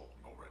us a song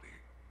already,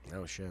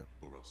 Oh shit.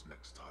 or else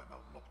next time I'll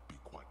not be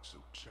quite so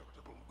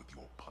charitable with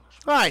your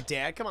punishment. All right,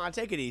 Dad. Come on,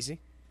 take it easy.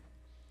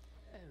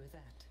 Oh,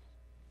 that.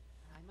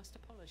 I must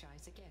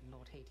apologize again,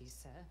 Lord Hades,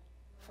 sir,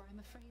 for I'm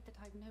afraid that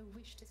I've no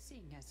wish to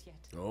sing as yet.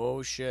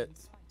 Oh shit. In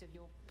spite of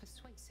your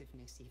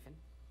persuasiveness, even.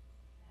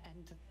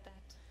 And that,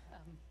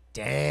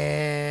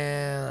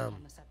 Damn.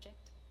 on the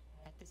subject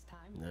at this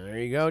time. There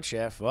you go,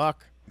 Chef.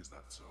 Fuck. Is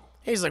that so?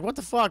 He's like, what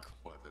the fuck?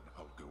 Why then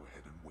I'll go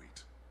ahead and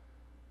wait.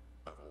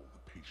 I've all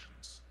the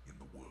patience in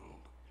the world.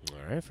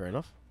 All right, fair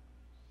enough.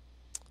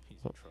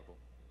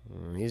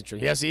 He's in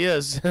trouble. Yes, he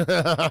is.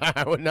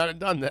 I would not have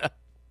done that.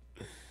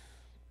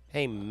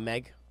 Hey,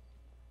 Meg.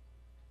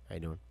 How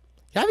you doing?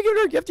 Have you given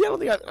her a gift yet?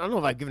 I don't know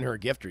if I've given her a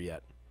gift or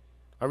yet.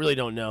 I really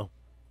don't know.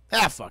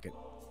 Ah, fuck it.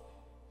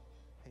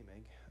 Hey,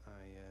 Meg. I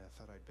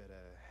thought I'd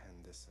better hand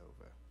this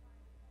over.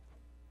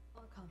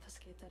 I'll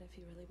confiscate that if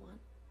you really want.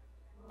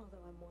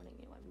 Although I'm warning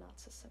you, I'm not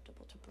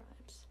susceptible to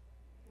bribes.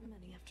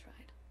 Many have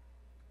tried.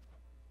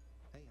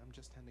 Hey, I'm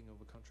just handing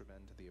over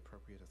contraband to the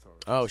appropriate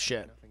authorities. Oh,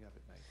 shit. Nothing of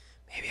it, Meg.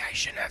 Maybe I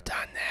shouldn't have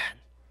done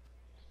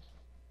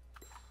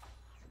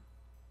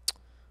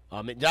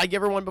that. Did I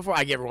give her one before?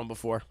 I gave her one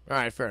before. All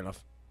right, fair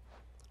enough.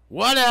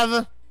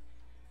 Whatever.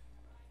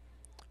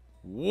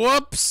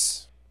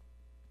 Whoops.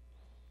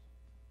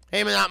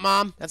 Hey, not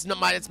mom. That's not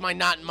my. It's my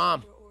not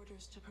mom.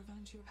 Orders to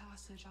prevent your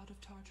passage out of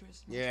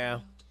Tartarus. Yeah.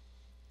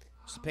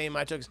 Just a pain in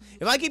my tooks.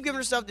 If I keep giving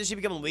her stuff, does she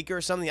become weaker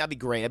or something? That'd be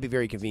great. That'd be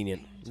very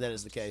convenient. If that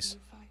is the case.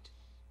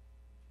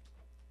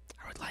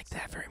 I would like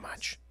that very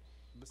much.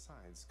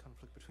 Besides,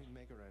 conflict between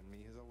Megara and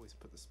me has always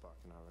put the spark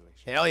in our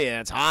relationship. Hell yeah,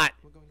 it's hot.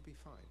 We're going to be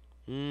fine.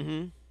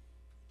 Mm-hmm.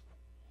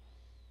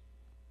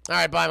 All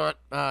right, bye,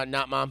 Mom.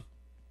 Not Mom.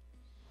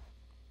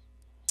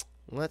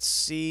 Let's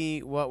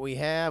see what we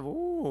have.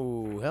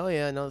 Ooh, hell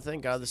yeah, another thing.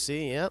 God of the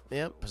Sea. Yep,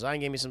 yep. Poseidon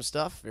gave me some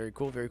stuff. Very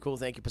cool, very cool.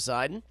 Thank you,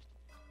 Poseidon.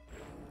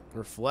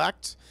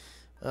 Reflect.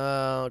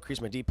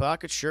 Increase my deep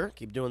pocket. Sure,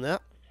 keep doing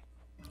that.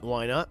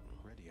 Why not?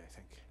 Ready, I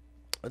think.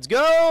 Let's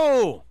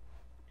go!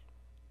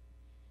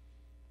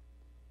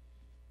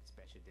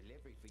 Special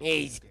delivery for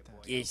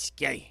you. He's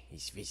gay.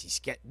 He's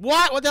scared.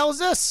 What? What the hell is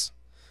this?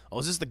 Oh,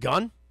 is this the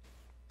gun?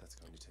 That's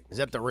going to take. Is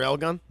that the rail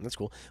gun? That's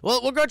cool.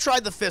 Well, we're gonna try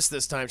the fist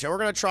this time, Chad. We're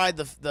gonna try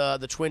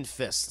the twin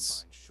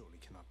fists. Combined surely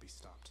cannot be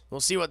stopped. We'll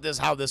see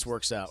how this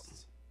works out.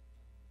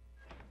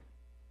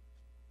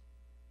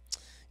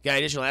 Got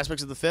additional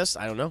aspects of the fist?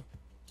 I don't know.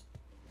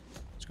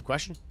 That's a good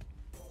question.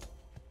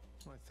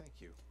 Why, thank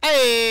you.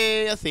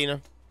 Hey,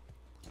 Athena,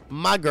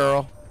 my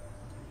girl.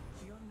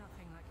 You're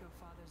nothing like your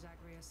father,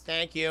 Zagreus.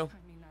 Thank you.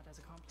 I mean that as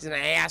a He's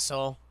compliment. an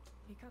asshole.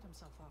 He cut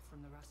himself off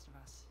from the rest of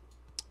us.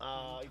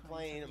 You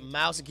playing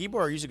mouse and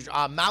keyboard or using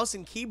mouse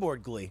and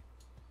keyboard Glee?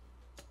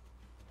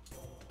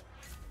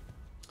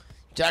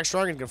 Attack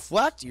stronger and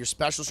deflect. Your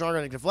special stronger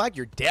and deflect.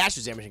 Your dash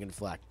is damage and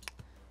deflect.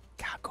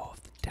 Gotta go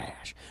with the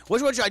dash.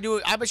 Which one should I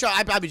do? I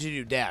probably should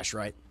do dash,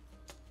 right?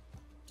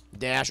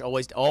 Dash,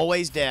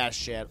 always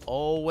dash, Chad.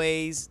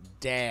 Always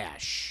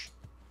dash.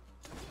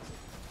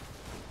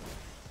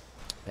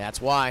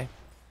 That's why.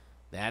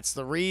 That's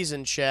the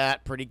reason,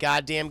 chat. Pretty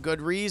goddamn good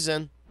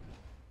reason.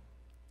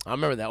 I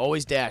remember that.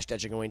 Always dash,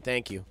 Chicken Wing.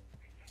 Thank you.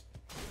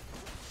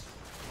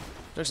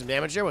 Took some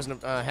damage there.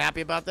 Wasn't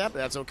happy about that, but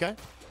that's okay.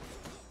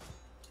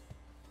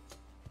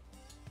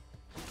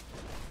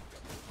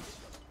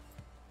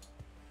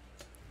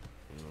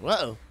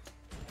 Uh-oh.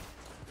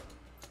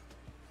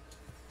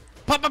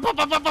 Pow, pow, pow,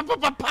 pow, pow, pow,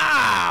 pow,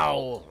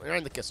 pow! You're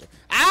in the kisser.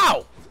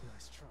 Ow!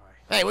 Nice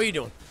try. Hey, what are you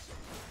doing?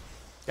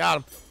 Got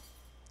him.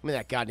 Give me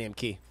that goddamn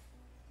key.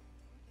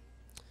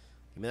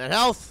 Give me that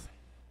health.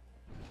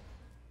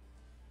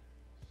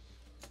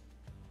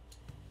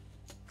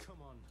 Come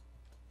on.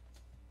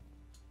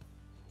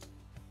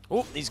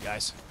 Oh, these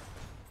guys.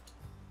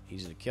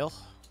 Easy to kill.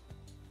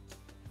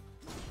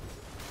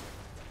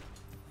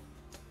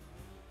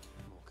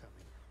 More coming.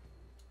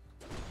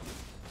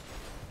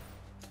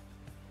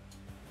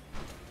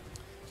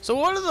 So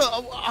what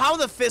are how are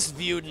the fists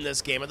viewed in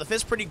this game? Are the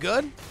fists pretty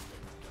good?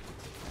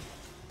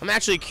 I'm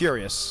actually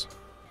curious.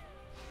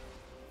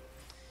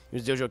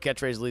 Use dojo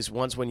catchphrase at least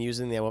once when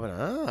using the weapon.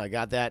 Ah, I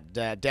got that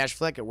dash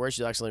flick. At worst,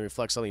 you'll accidentally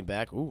reflect something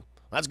back. Ooh,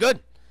 that's good.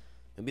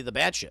 It'll be the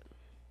bad shit.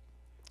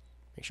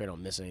 Make sure I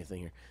don't miss anything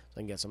here. So I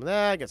can get some of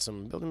that. Get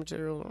some building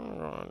material. I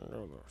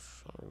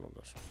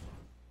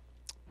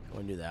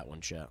want to do that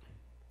one, chat.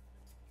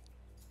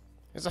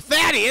 It's a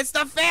fatty. It's the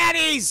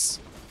fatties.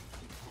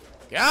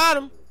 Got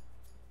him.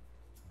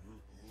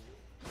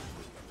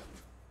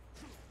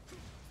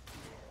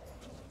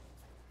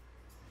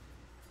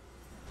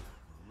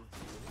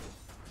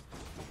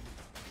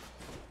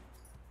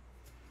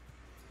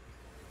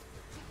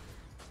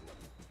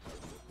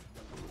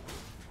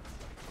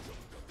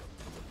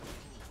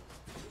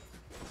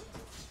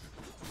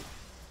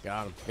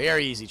 Got him.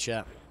 Very easy,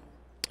 chat.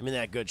 I mean,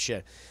 that good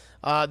shit.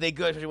 They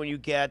good especially when you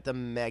get the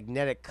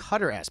magnetic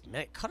cutter aspect.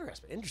 Magnetic cutter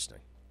aspect. Interesting.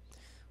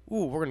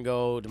 Ooh, we're going to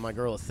go to my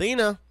girl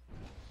Athena.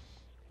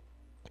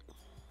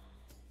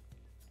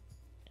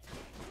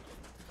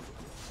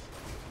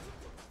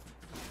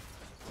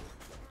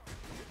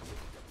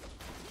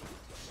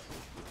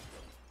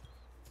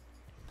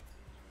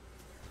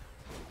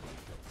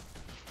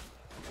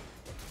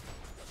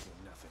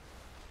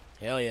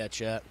 Hell yeah,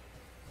 chat.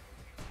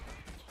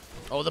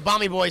 Oh, the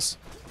Bomby Boys.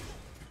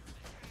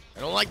 I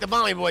don't like the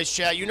Bomby Boys,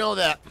 chat. You know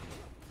that.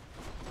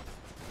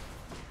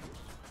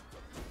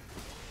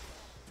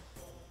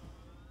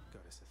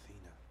 Goddess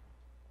Athena.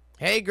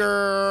 Hey,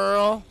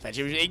 girl. Fat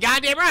shaming.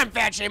 Goddamn right, I'm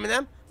fat shaming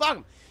them. Fuck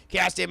them.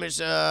 Cast damage,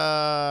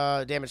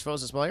 damage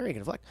foes in a small area. You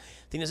can deflect.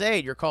 Athena's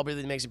aid. Your call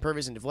ability makes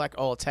impervious and deflect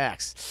all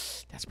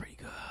attacks. That's pretty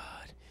good.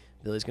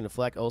 Abilities can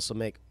deflect. Also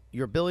make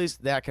your abilities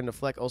that can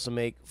deflect. Also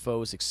make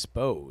foes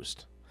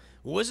exposed.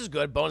 Well, this is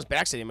good. Bonus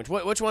backstab damage.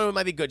 Which one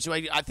might be good? So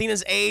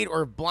Athena's aid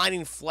or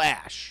blinding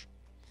flash?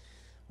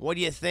 What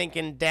do you think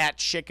in that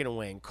chicken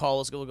wing? Call.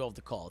 Let's go with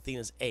the call.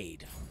 Athena's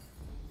aid.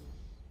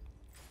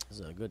 This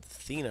is a good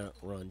Athena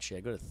run,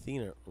 chat. Good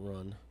Athena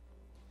run.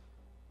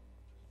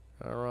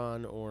 A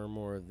run or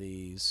more of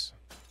these.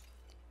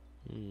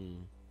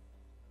 Going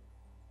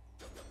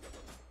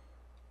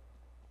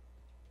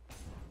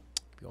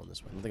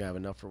this way. I don't think I have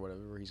enough for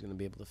whatever he's going to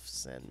be able to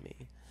send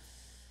me.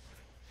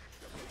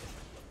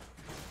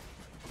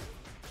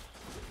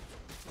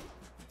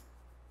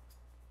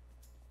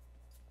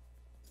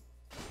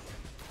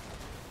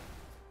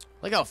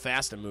 Look how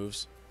fast it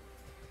moves.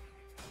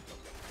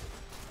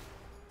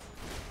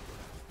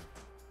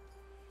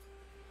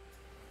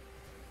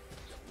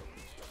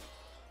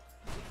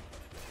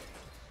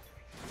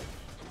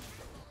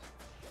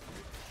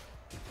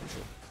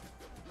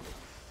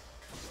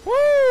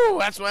 Woo!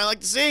 That's what I like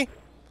to see.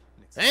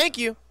 Thank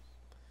you.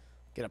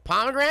 Get a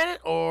pomegranate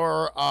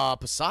or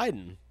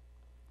Poseidon?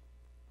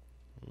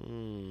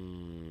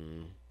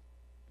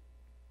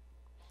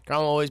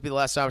 Crown will always be the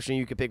last option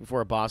you can pick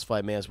before a boss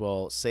fight. May as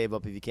well save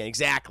up if you can.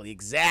 Exactly.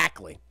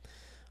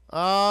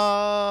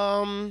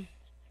 I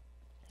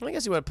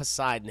guess see what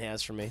Poseidon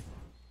has for me.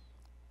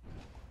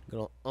 Good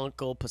old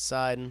Uncle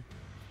Poseidon.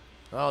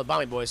 Oh, the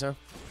Bomby Boys, huh?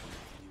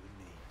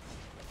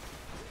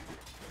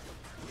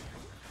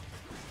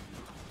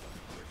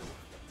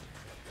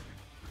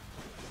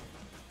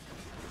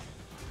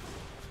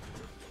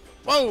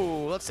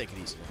 Whoa, let's take it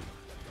easy.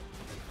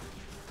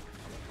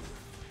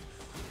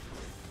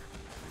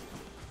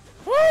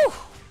 Woo!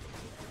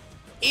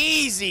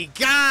 Easy,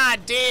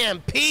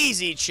 goddamn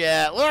peasy,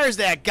 chat. Where's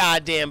that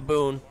goddamn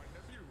boon?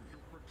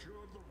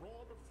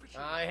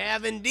 I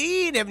have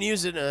indeed. Haven't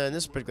used it in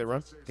this particular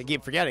run. I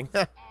keep forgetting.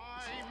 God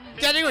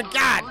damn,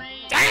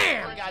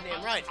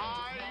 goddamn right.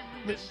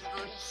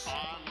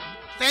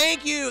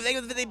 Thank you. Thank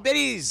you for the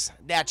biddies.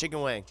 That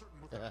chicken wing.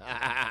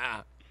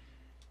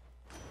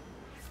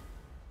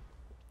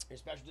 Your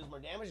special does more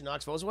damage and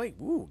knocks foes away.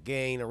 Ooh,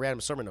 gain a random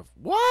assortment of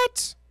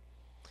what?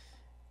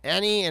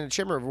 Any and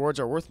achievement rewards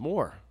are worth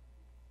more.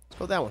 Let's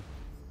go with that one.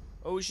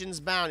 Ocean's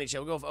Bounty.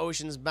 Shall we go with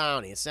Ocean's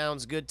Bounty? It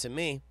sounds good to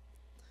me.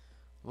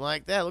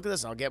 Like that. Look at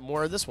this. I'll get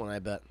more of this one, I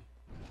bet.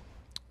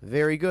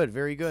 Very good.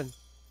 Very good.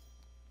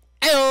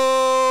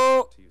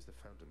 Ayo! To use the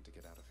fountain to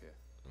get out of here.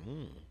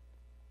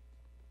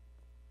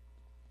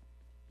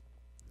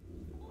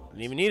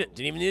 Didn't even need it.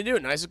 Didn't even need to do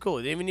it. Nice and cool.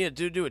 Didn't even need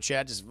to do it,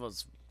 chat. Just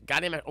was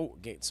goddamn. Oh,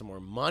 get some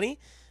more money.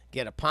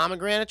 Get a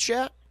pomegranate,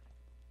 chat.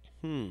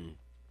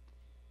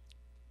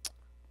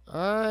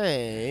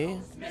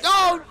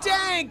 Oh,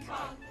 dang!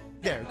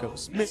 There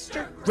goes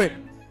Mr.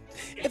 Grimm.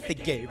 If they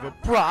gave a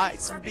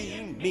prize for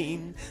being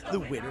mean, the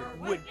winner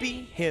would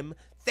be him.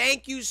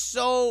 Thank you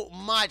so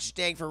much,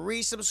 Dank, for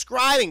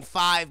resubscribing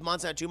 5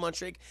 months on a 2-month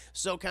streak.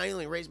 So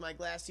kindly raise my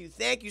glass to you.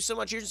 Thank you so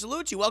much. Here's a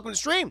salute to you. Welcome to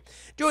stream.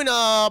 Doing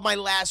my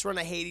last run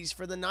of Hades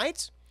for the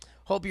night.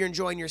 Hope you're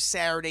enjoying your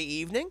Saturday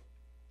evening.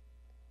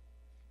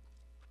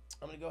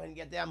 I'm going to go ahead and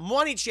get that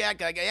money, chat.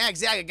 Yeah,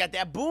 exactly. Got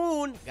that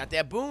boon. Got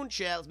that boon,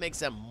 chat. Let's make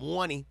some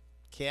money.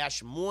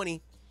 Cash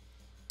money.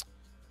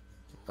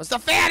 Let's the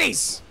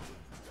fatties.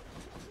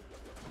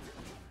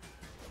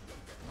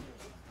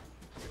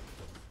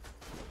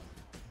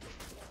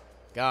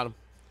 Got him.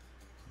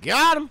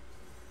 Got him.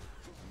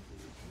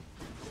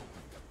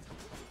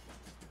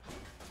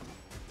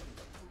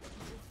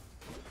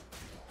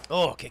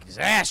 Oh, kick his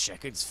ass,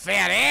 check his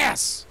fat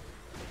ass.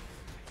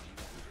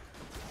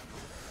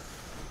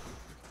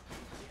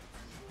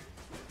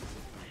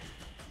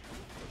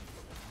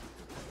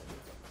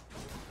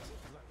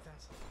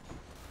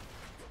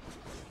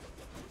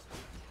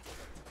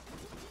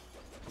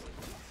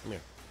 Come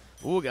here.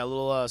 Ooh, got a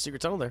little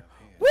secret tunnel there.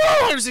 Woo!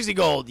 160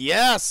 gold.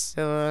 Yes.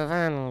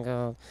 Silver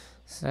gold.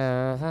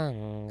 Silver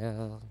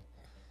gold.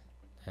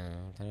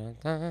 Dun, dun,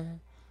 dun,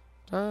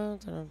 dun,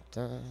 dun,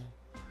 dun.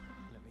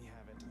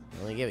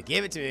 Let me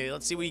give it to me.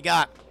 Let's see what you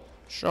got.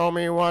 Show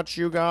me what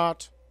you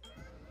got.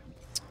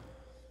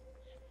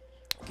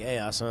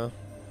 Chaos, huh?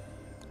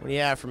 What do you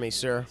have for me,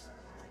 sir?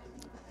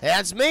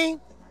 That's me.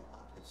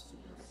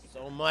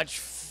 So much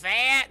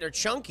fat. They're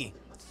chunky.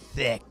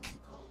 Thick.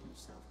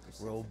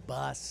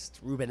 Robust.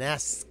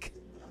 Rubenesque.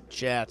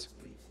 Chat.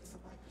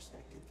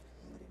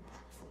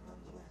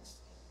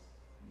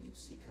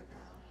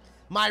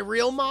 My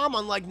real mom,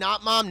 unlike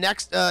not mom,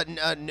 next,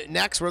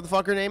 next, where the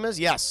fuck her name is?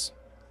 Yes.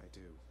 I do.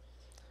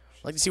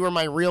 I'd like to see where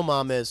my real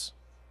mom is.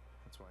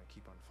 That's why I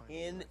keep on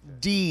finding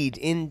Indeed,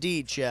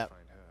 indeed, chat.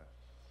 find her.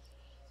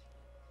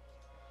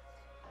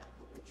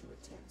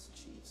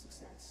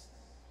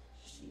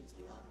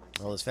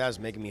 Oh, this fat is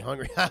making me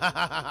hungry.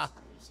 Go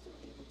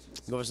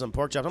for some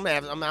pork chops. I'm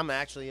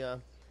actually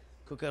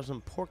cook up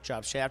some pork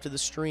chops after the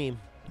stream.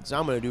 That's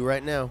what I'm gonna do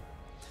right now.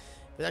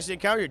 For the next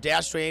encounter, your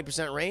dash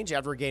 28% range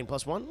after a gain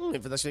 +1. For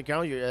the next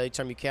encounter, each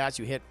time you cast,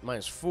 you hit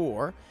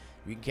 -4.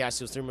 You can cast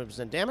deals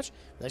 3% damage.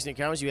 For the next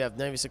encounters, you have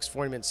 96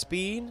 40-minute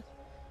speed.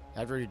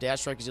 After your dash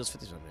strike, it deals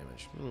 50%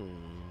 damage.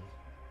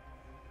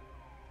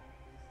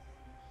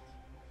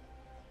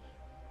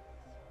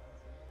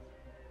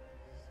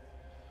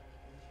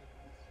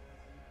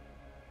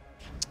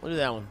 We'll do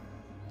that one.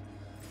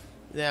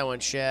 That one,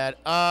 Chad.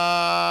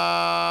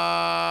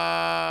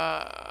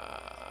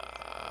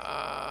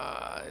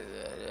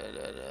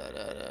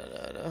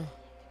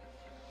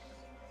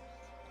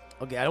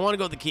 Okay, I don't want to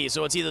go with the key,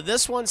 so it's either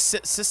this one,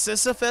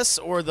 Sisyphus,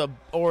 or the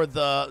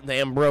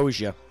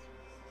Ambrosia.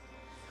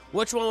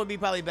 Which one would be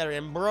probably better,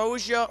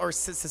 Ambrosia or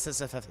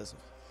Sisyphus?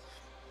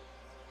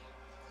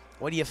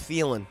 What are you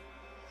feeling?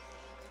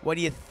 What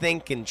are you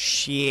thinking,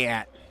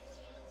 shit?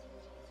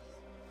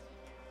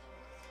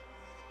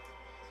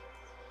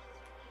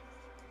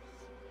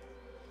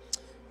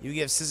 You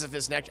give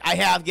Sisyphus nectar. I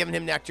have given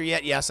him nectar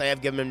yet. Yes, I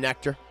have given him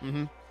nectar.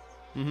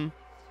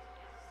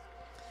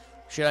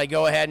 Should I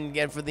go ahead and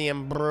get for the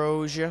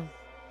ambrosia?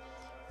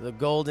 The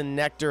golden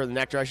nectar, or the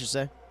nectar, I should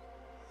say.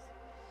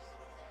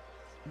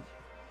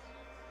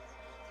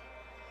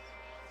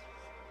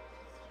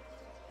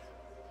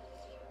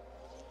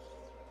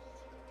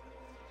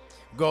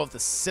 Go with the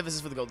Sisyphus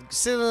for the gold.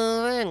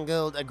 Silver and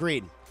gold.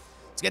 Agreed.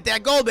 Let's get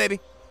that gold, baby.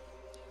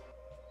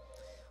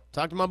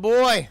 Talk to my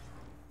boy.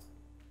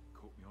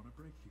 Caught me on a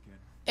break again.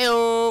 Ew.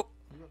 You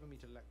ever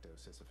meet Electo,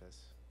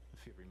 Sisyphus? The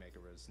Fury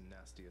Maker's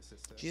nastiest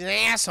sister? She's an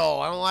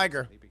asshole. I don't like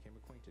her. They became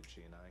acquainted,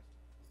 she and I.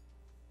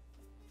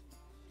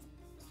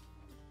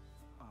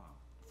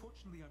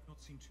 Fortunately, I've not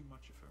seen too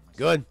much of her myself.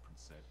 Good.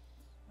 Prince Zed.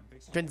 And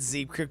basically, Prince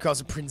Z. Calls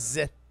her Prince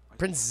Zed.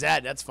 Prince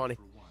Zed. That's funny.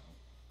 for a while.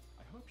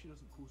 I hope she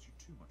doesn't cause you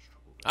too much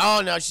trouble.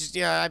 Oh, no. She's,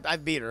 yeah, I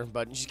beat her,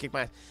 but she kicked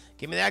my ass.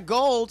 Give me that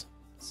gold.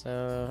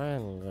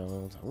 So,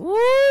 gold.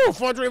 Woo!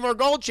 424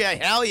 gold,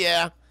 chat. Hell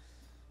yeah.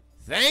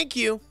 Thank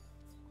you.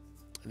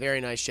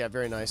 Very nice, chat.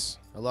 Very nice.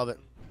 I love it.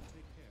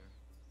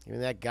 Give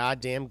me that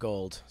goddamn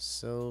gold.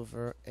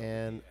 Silver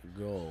and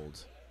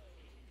gold.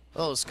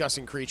 Oh,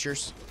 disgusting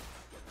creatures.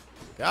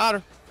 Got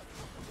her.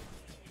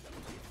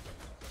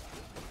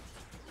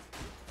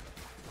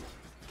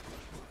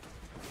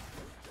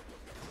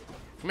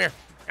 Come here.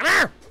 Come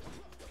here!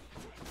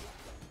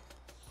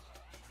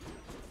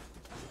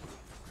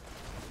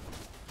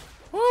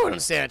 Woo,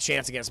 don't stand a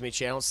chance against me,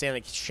 chat. Don't stand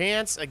a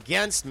chance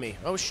against me.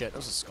 Oh, shit.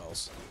 Those are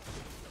skulls.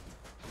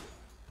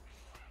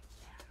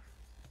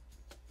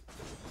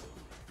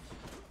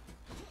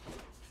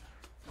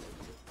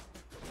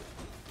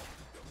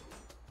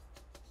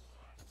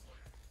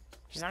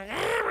 She's like,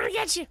 I'm gonna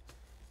get you.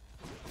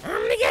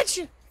 I'm gonna get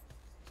you.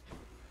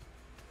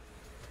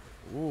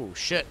 Ooh,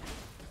 shit.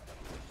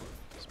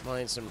 Let's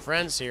find some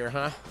friends here,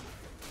 huh?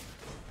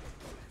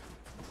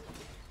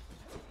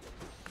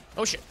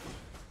 Oh, shit.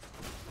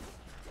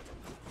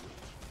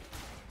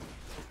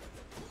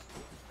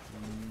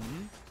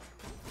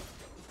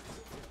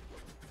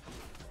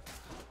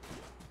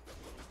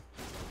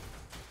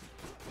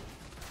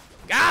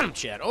 Got him,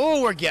 Chad.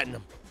 Oh, we're getting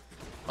him.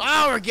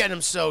 Oh, we're getting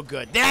him so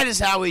good. That is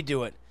how we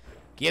do it.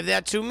 Give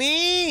that to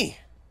me.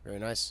 Very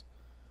nice.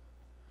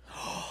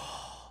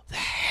 The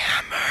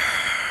hammer.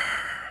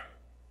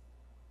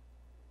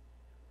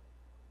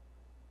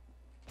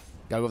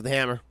 Gotta go with the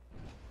hammer.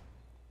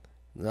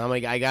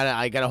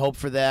 I gotta hope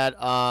for that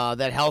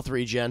that health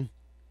regen.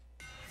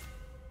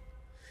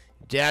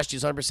 Dash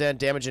deals 100%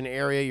 damage in an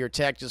area. Your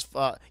attack just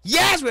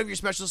yes, we have your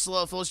special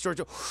full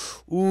storage.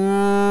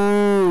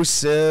 Ooh,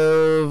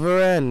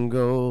 silver and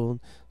gold,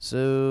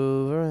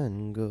 silver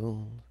and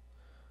gold.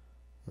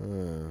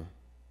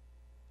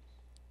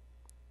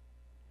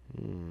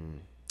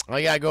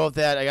 I gotta go with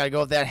that. I gotta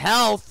go with that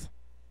health.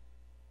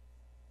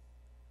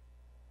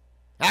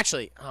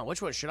 Actually,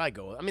 which one should I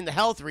go with? I mean, the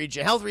health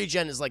regen. Health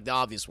regen is like the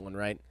obvious one,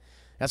 right?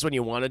 That's what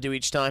you want to do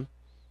each time.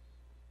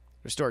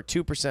 Restore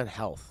 2%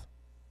 health.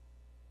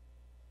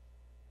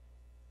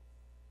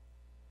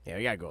 Yeah,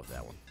 we gotta go with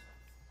that one.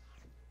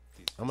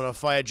 I'm gonna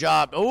fight a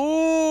job.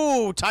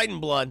 Ooh,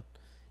 Titan blood.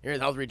 Here,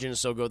 the health regen is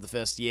so good with the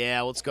fist.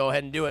 Yeah, let's go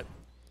ahead and do it.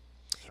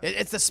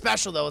 It's the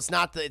special though. It's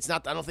not the.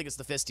 I don't think it's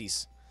the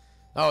fisties.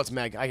 Oh, it's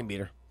Meg. I can beat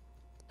her.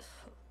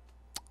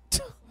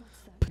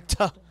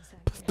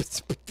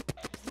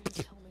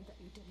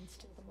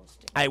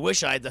 I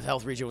wish I had the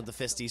health regen with the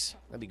fisties.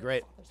 That'd be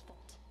great.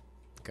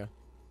 Okay.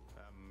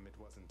 It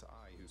wasn't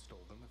I who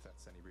stole them, if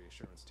that's any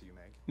reassurance to you,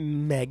 Meg.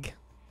 Meg.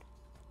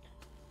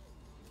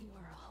 You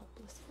are a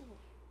hopeless fool.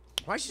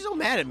 Why is she so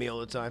mad at me all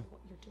the time?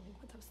 What you're doing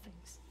with those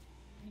things.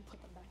 You put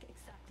them back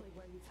exactly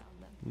where you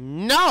found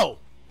them. No!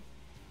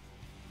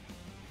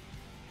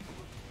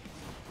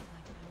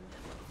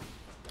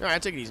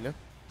 Alright, take it easy now.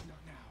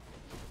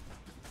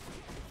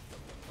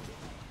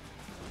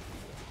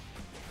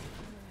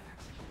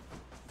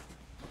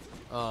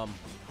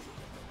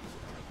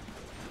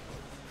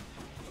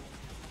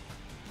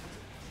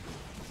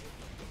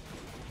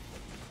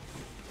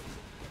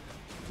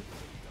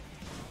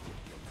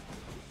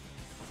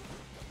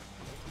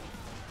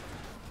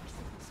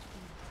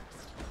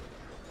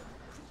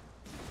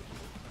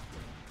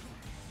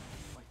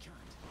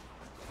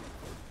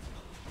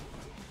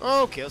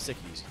 Okay, let's take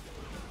it easy.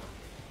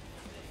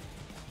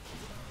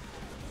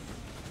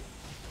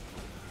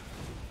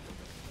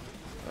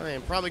 I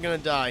am probably gonna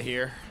die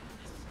here.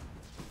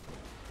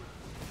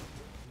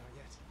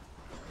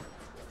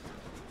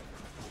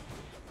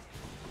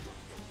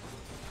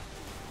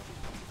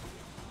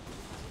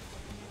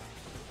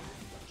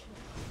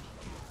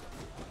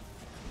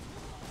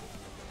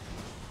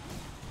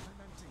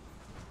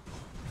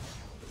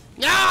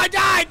 No, I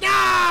died! No!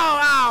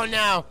 Oh,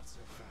 no.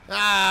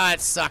 Ah,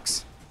 it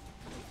sucks.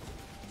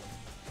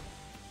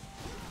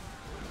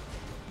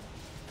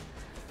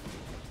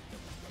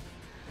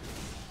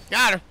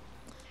 Got her.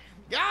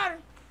 Got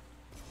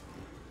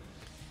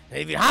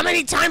her. How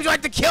many times do I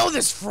have to kill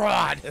this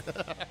fraud?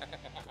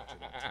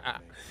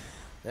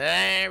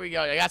 There we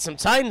go. I got some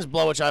Titan's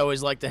blood, which I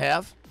always like to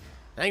have.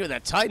 Thank you for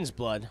that Titan's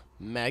blood,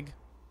 Meg.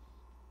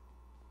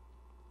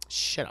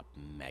 Shut up,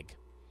 Meg.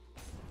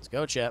 Let's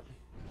go, chat.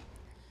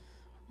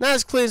 Not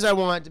as clean as I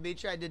wanted to be.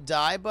 I did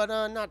die, but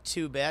not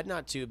too bad.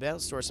 Not too bad.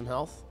 Let's store some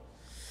health.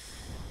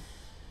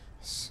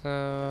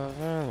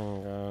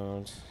 7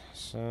 gold.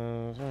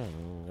 7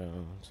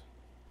 gold.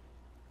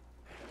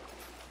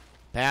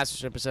 Pass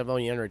 10%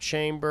 when you enter a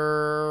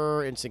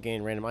chamber. Instant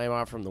gain random item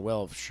off from the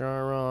Well of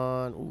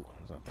Charon. Ooh,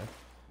 that's not bad.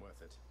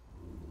 Worth it.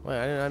 Wait,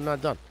 I'm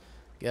not done.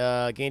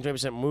 Gain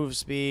 20% move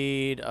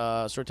speed.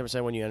 Store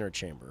 10% when you enter a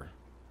chamber.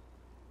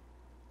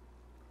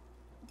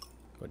 Go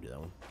ahead and do that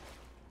one.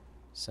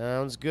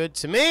 Sounds good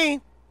to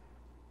me.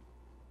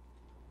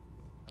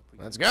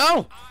 Let's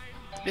go.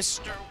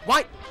 Mr.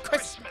 White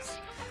Christmas.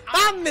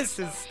 I'm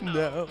Mrs.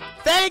 Snow.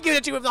 Thank you,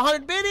 that you with the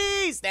 100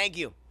 biddies. Thank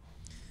you.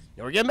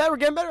 Yeah, we're getting better. We're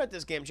getting better at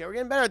this game, chat. We're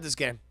getting better at this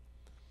game.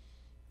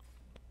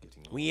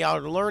 We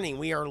are learning.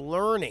 We are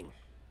learning.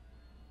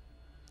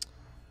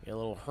 Get a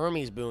little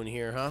Hermes boon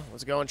here, huh?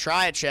 Let's go and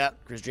try it, chat.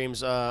 Chris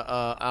Dreams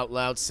out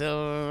loud.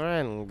 Silver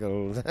and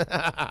gold.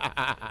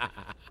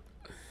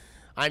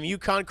 I'm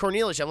Yukon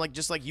Cornelius. I'm like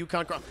just like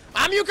Yukon.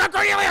 I'm Yukon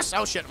Cornelius.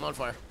 Oh shit! I'm on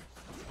fire.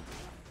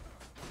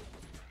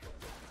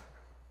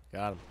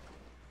 Got him.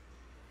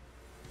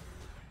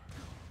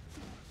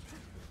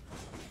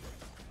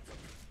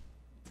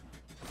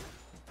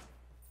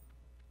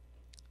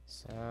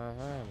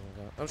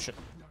 Oh shit.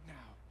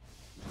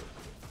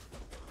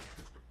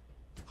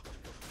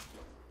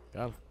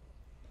 Got him.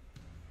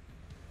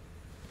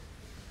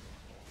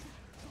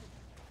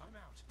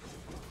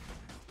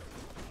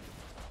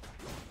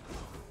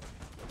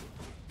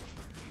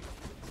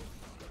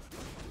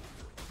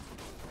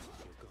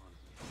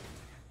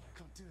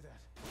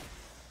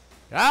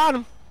 Got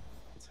him.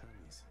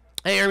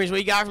 Hey, Hermes, what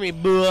you got for me,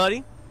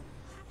 buddy?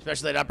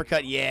 Especially that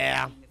uppercut,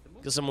 yeah.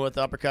 Because someone with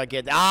the uppercut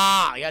get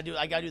I gotta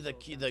do the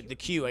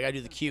Q. I gotta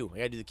do the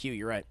Q.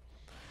 You're right.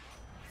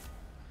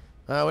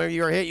 Whenever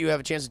you are hit, you have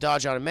a chance to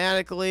dodge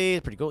automatically.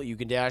 Pretty cool. You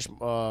can dash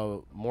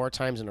more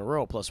times in a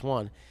row,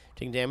 +1.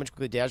 Taking damage,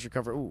 quickly dash,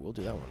 recover. Ooh, we'll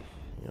do that one.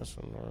 Yes,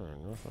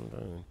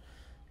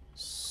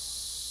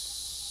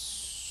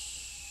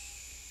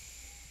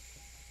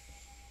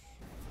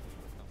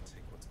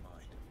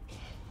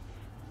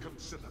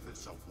 Consider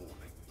this a warning.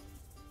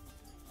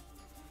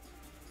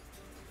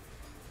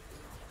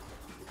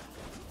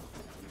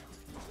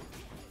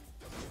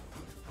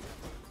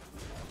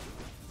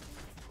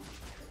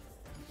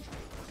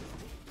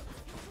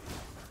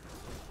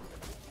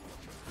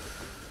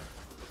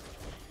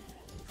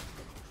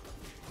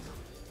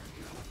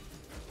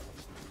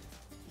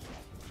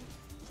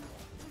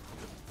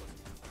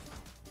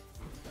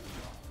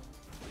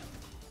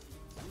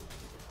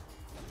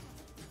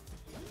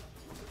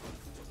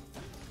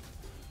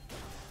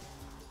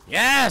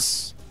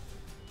 Yes!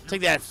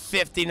 Take that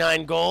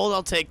 59 gold.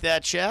 I'll take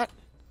that, chat.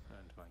 And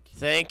my key.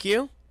 Thank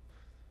you.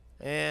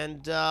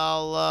 And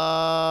I'll,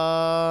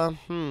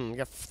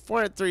 got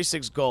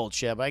 436 gold,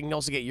 chat, but I can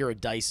also get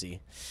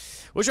Eurodicey.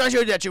 Which I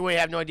showed that you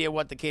have no idea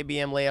what the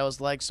KBM layout is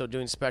like, so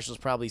doing specials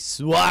probably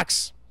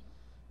sucks.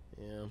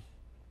 Yeah.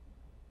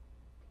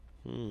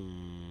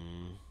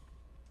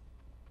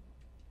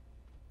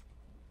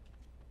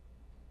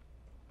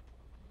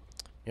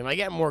 If I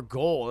get more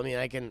gold, I mean,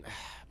 I can...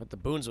 But the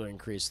boons will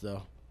increase,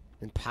 though.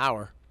 In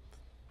power.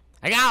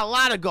 I got a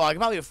lot of gold. I can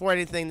probably afford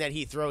anything that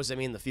he throws at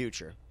me in the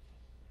future.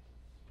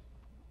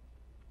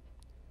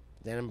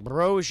 Then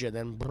Ambrosia,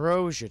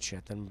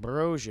 chat. Then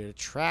Ambrosia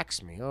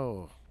attracts me.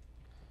 Oh,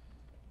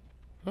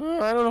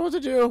 I don't know what to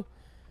do.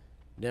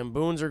 Them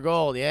boons are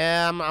gold.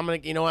 Yeah, I'm gonna.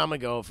 You know what? I'm gonna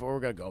go for. We're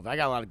gonna go. I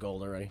got a lot of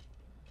gold already.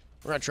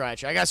 We're gonna try it.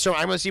 Chat.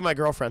 I'm gonna see my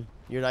girlfriend.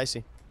 You're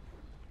dicey.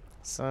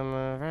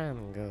 Summer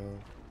and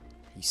gold.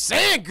 You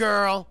say it,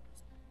 girl.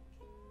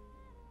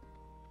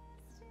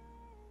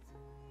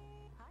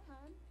 Hi,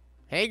 hon.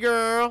 Hey,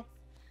 girl.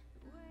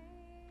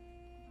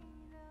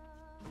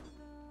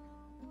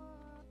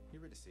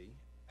 Eurydice,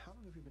 how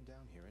long have you been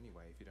down here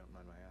anyway, if you don't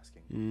mind my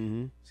asking?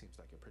 Mm-hmm. Seems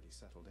like you're pretty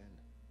settled in.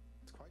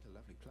 It's quite a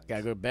lovely place. Got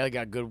a good bed.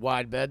 Got a good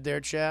wide bed there,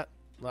 chat.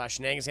 A lot of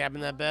shenanigans happen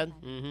in that bed.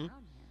 Mm-hmm.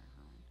 Down here,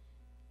 hon.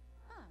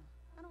 Huh.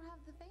 I don't have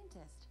the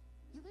faintest.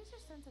 You lose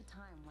your sense of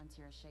time once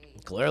you're a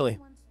shade. Clearly.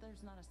 Once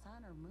there's not a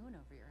sun or moon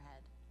over your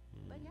head.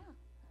 But yeah,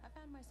 I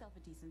found myself a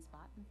decent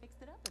spot and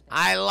fixed it up a bit.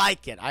 I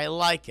like it. I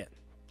like it.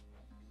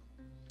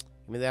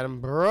 Give me that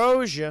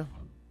ambrosia.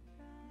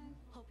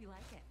 Hope you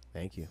like it.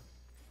 Thank you.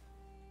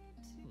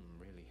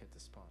 Really hit the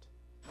spot.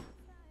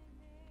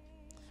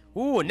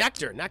 Ooh,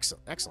 nectar.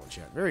 Excellent. Excellent,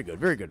 chat. Very good.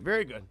 Very good.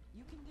 Very good.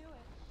 You can do it.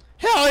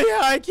 Hell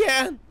yeah, I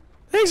can.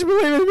 Thanks for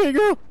believing in me,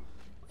 girl.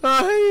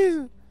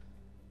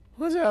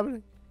 What's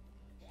happening?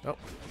 Oh.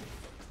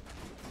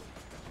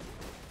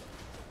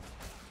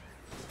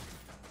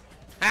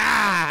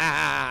 Ah!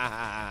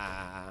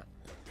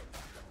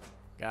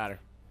 Got her.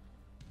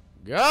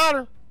 Got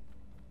her.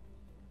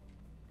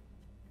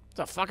 It's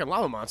a fucking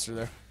lava monster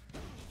there.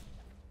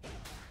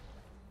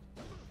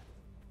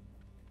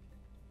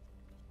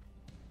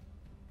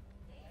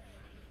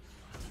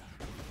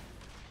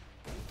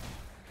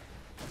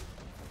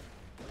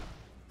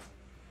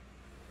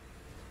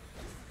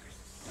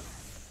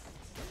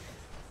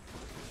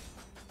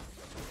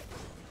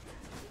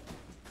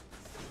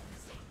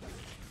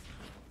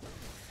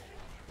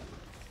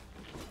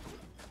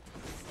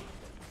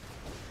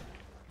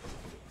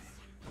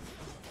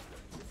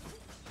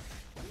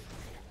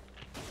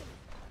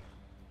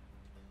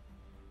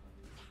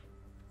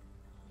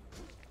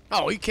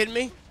 Oh, are you kidding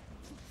me?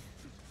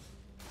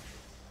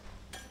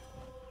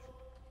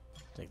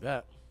 Take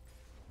that.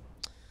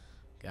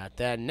 Got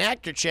that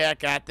nectar, chat.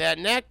 Got that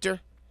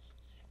nectar.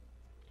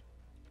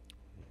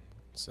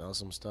 Sell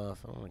some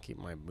stuff. I want to keep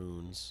my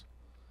boons.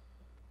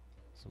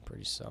 Some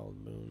pretty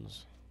solid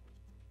boons.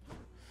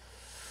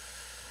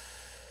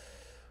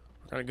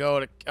 We're going to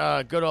go to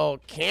good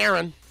old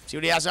Karen. See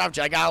what he has to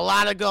offer. I got a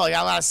lot of gold. I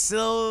got a lot of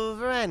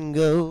silver and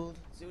gold.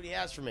 See what he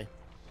has for me.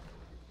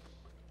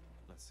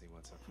 Let's see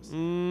what's up for sale.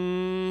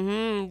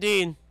 Mm-hmm,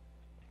 indeed.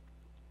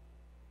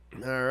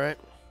 All right.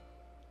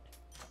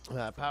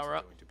 Power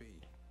up. Going to be.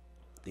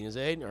 Athena's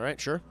aid. All right,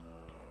 sure.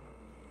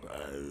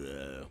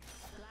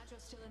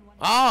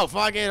 Oh,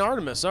 fucking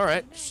Artemis. All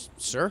right,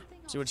 sir.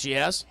 See what she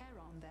has.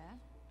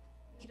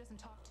 He doesn't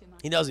talk too much.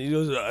 He doesn't. He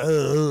does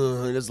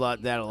a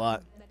lot. That a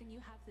lot. Letting you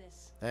have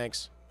this.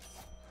 Thanks.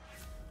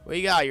 What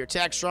you got? Your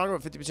attack stronger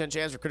with 50%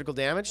 chance for critical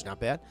damage. Not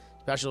bad.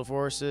 Special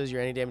forces.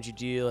 Your any damage you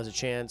deal has a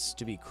chance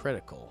to be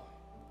critical.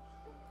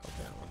 Got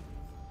that one.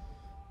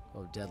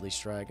 Oh, deadly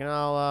strike. And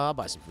I'll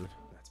buy some food.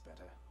 That's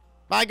better.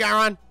 Bye,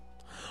 Garon.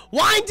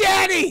 Wine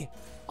Daddy!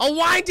 A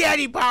Wine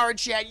Daddy power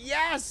chat.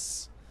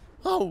 Yes!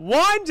 Oh,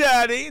 Wine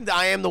Daddy.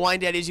 I am the Wine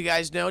Daddy, as you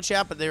guys know,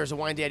 chat, but there's a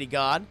Wine Daddy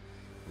god.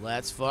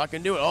 Let's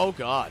fucking do it. Oh,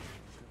 God. God,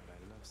 I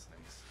love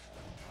snakes.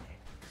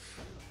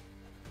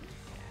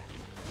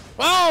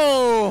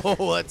 Oh,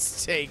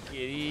 let's take it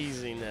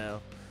easy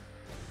now.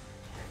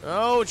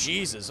 Oh,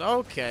 Jesus.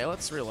 Okay,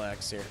 let's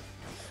relax here.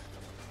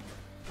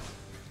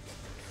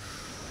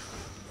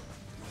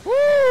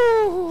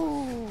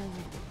 Woo!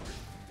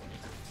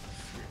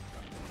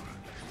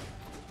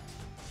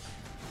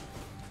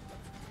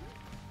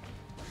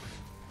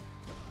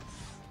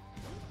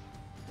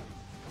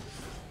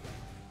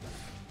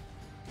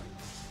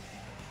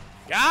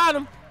 Got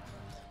him.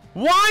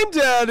 Wine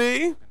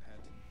Daddy.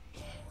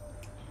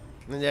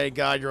 And Daddy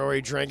God, you're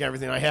already drinking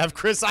everything I have.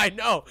 Chris, I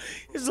know.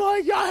 He's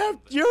like,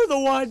 you're the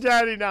Wine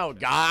Daddy now.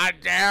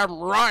 Goddamn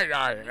right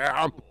I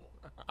am.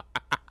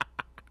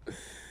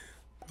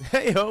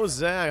 Hey,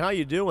 Jose, how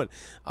you doing?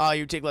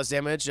 You take less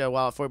damage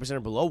while at 40% or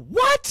below.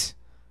 What?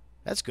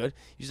 That's good.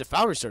 Use a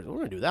foundry sword. We're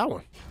going to do that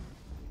one.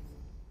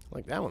 I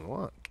like that one a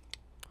lot.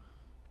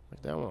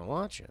 Like that one a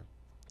lot, yeah.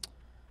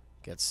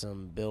 Get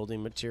some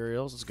building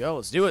materials. Let's go.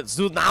 Let's do it. Let's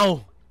do it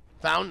now.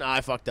 Found.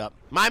 I fucked up.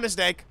 My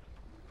mistake.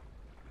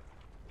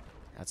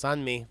 That's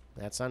on me.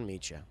 That's on me,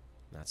 Cha.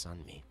 That's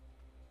on me.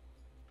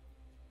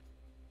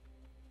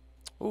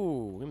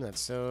 Ooh, give me that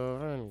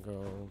silver and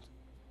gold.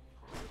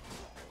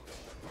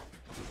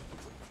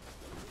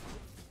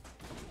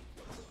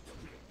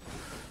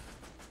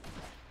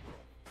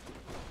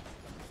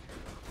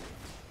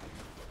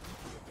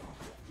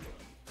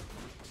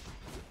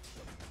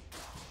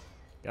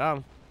 Got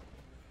him.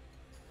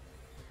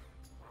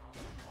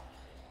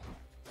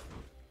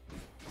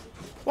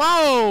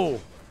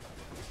 Whoa!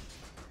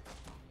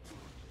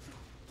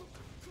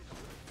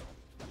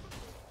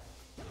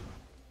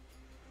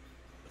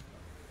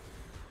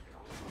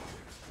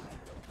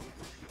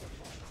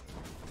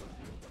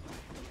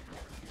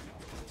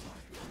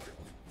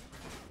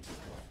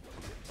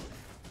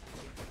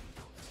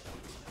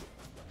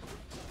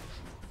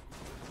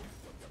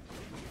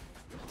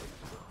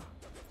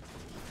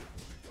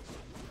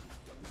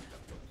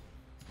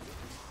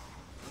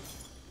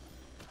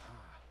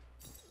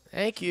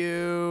 Thank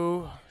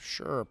you.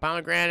 Sure.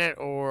 Pomegranate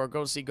or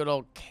go see good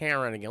old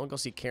Karen again. Let's go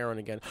see Karen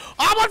again.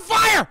 Oh, I'm on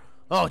fire!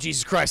 Oh,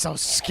 Jesus Christ. I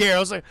was scared. I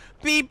was like,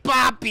 beep,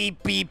 bop,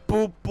 beep, beep,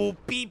 boop, boop,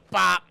 beep,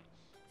 bop.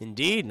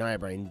 Indeed.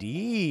 Nibra,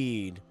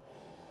 indeed.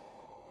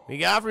 We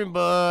got for him,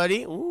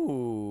 buddy.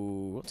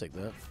 Ooh, we'll take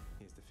that.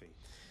 Here's the fee.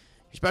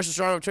 Your special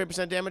strong of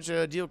 20% damage,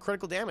 deal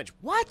critical damage.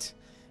 What?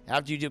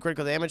 After you deal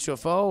critical damage to a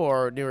foe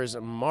or near is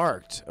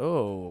marked.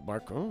 Oh,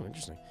 mark. Oh,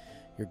 interesting.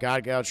 Your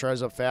God Gal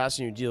charges up fast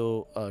and you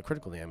deal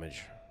critical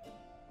damage.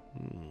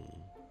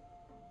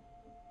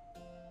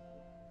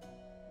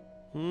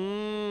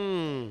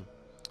 We'll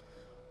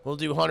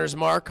do Hunter's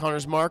Mark.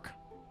 Hunter's Mark.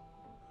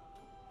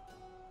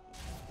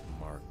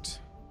 Marked.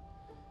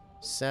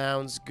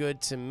 Sounds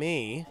good to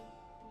me.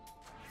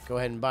 Go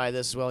ahead and buy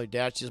this as well. Your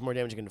dash deals more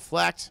damage you can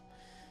deflect.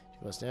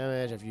 2 less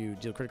damage. If you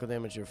deal critical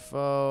damage to your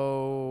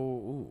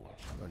foe. Ooh,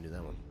 I'm going to do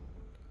that one.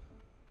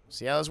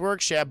 See how this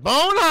works, chat. Bone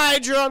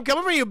Hydra, I'm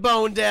coming for you,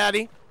 Bone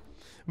Daddy.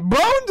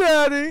 Bone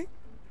Daddy.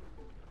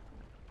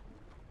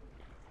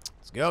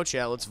 Let's go,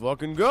 chat. Let's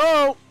fucking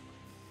go.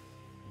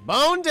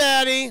 Bone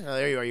Daddy. Oh,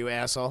 there you are, you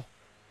asshole.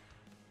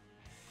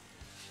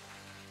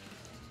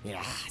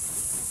 Yeah,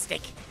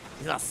 snake.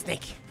 He's a little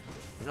snake. He's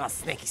a little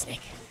snaky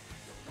snake.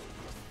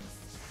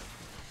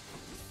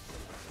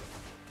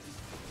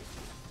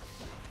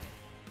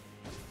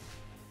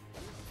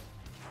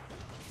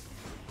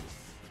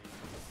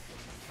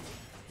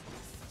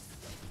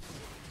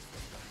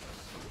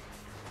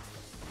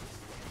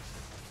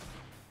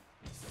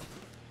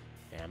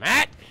 Damn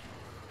it!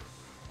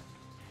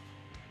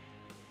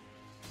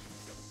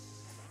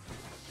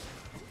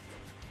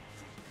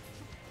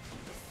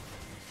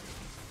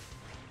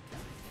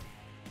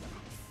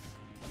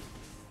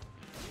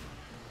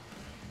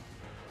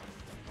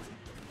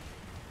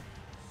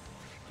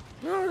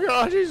 Oh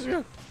God, he's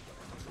good.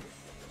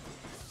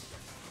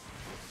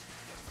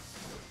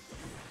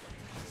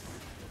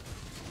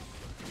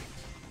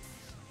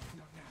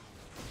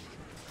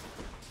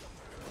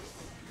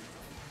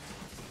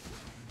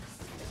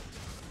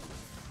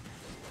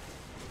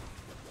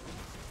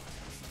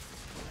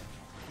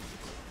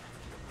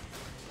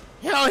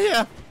 Hell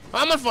yeah!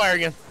 I'm on fire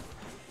again.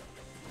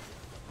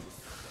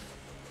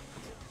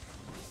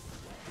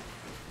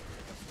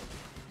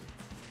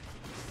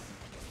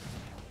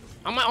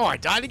 Oh, I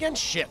died again?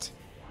 Shit.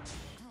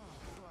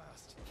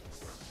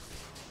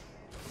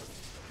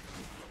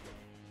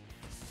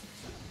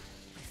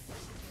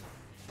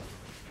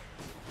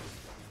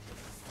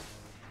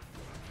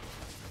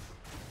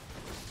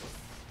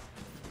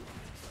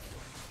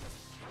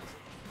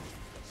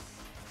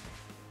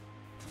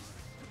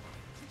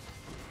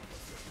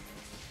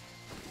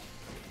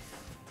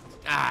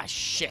 Ah,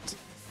 shit.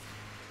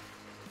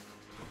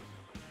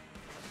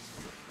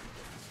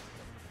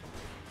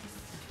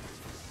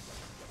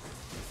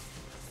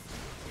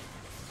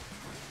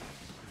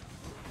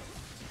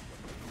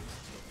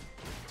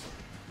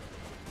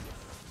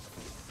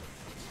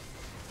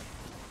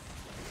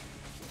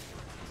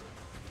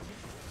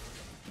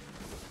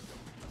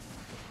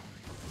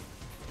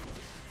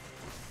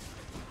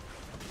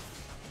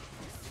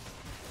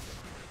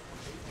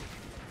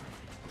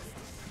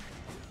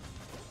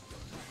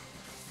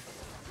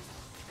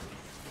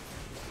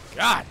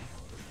 God.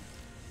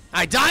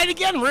 I died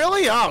again?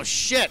 Really? Oh,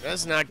 shit.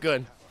 That's not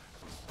good.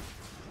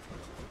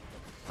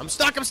 I'm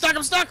stuck. I'm stuck.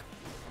 I'm stuck.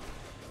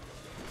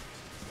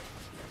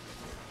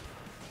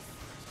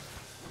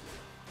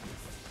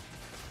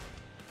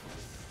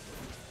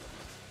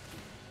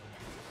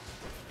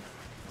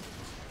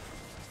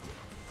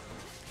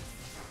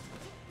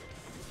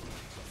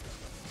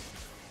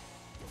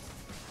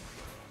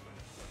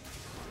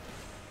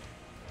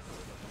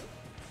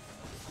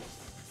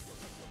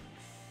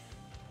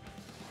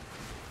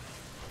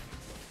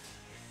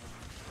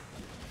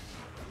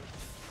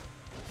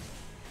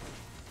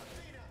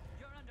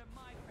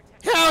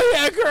 Hell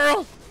yeah,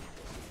 girl!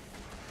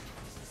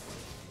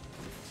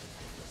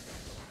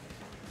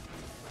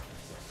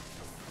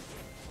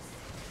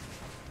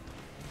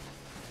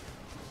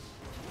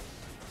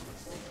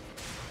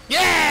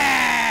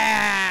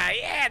 Yeah!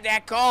 Yeah,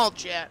 that call,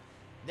 chat.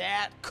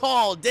 That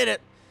call did it.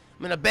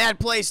 I'm in a bad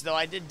place, though.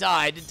 I did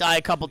die. I did die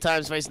a couple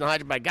times facing the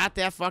Hydra, but I got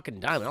that fucking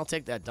diamond. I'll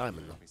take that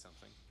diamond, though.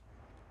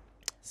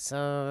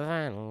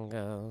 Savannah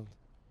Gold.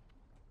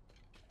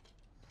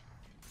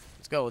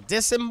 Let's go.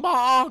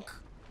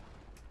 Disembark.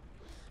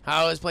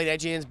 How is played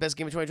IGN's best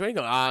game of 2020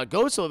 go?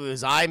 Ghost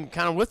because I'm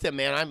kind of with it,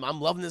 man. I'm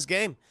loving this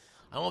game.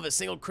 I don't have a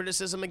single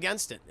criticism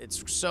against it.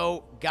 It's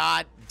so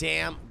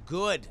goddamn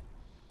good.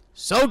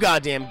 So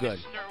goddamn good.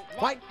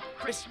 White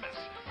Christmas.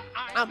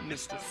 I'm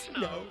Mr.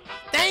 Snow.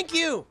 Thank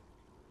you.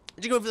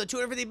 Did you go for the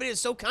 250 videos?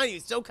 So kind of you.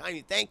 So kind of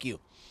you. Thank you.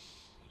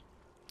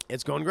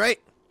 It's going great.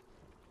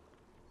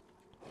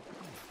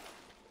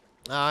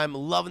 I'm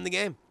loving the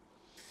game.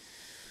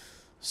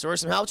 Store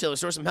some health, Chiller.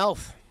 Store some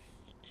health.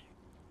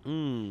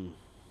 I'll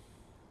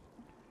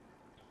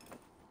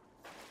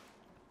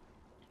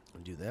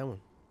do that one.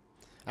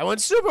 I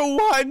want super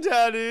wine,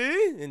 Daddy.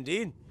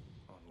 Indeed.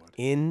 Onward.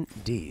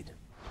 Indeed.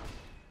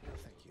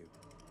 Thank you.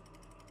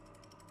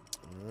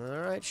 All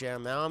right,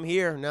 Cham. Now I'm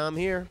here. Now I'm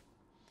here.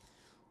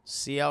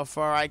 See how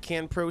far I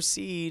can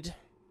proceed.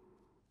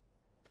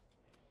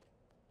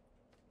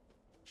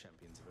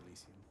 Champions of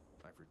Elysium,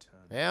 I've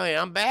returned. Hell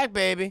yeah, I'm back,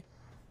 baby.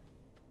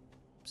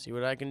 See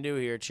what I can do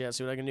here, chat.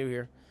 See what I can do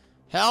here.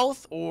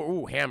 Health or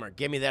ooh, hammer.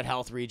 Give me that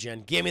health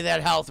regen. Give me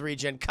that health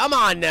regen. Come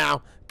on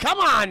now. Come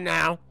on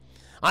now.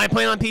 I'm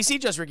playing on PC,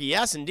 just Ricky.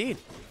 Yes, indeed.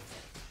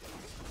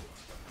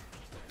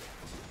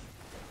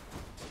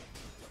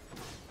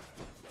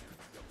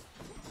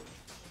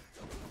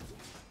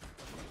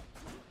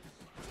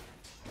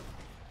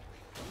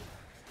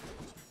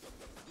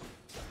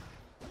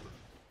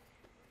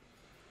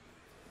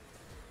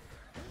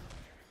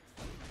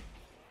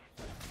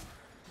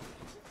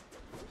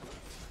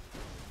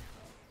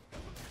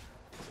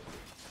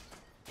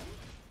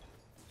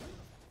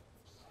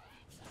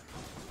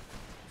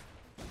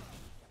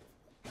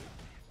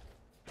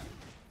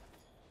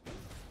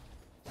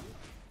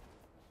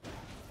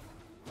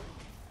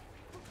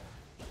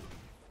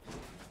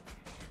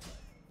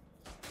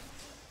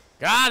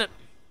 Got it.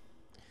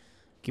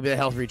 Give me that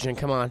health regen.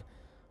 Come on.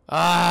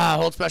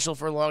 Hold special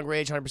for long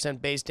range,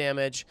 100% base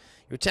damage.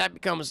 Your attack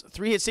becomes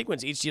 3-hit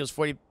sequence. Each deals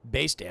 40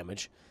 base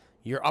damage.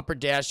 Your upper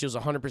dash deals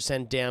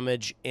 100%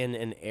 damage in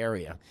an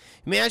area.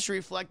 You may actually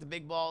reflect the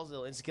big balls.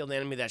 They'll insta-kill the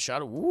enemy that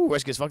shot. Ooh,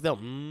 risky as fuck though.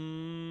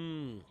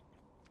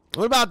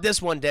 What about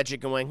this one, Dead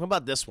Chicken Wing? What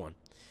about this one?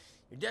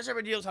 Your dash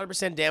upper deals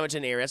 100% damage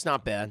in an area. That's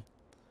not bad.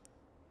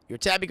 Your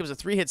attack becomes a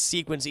 3-hit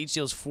sequence. Each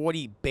deals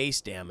 40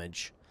 base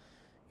damage.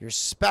 Your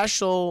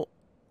special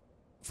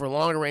for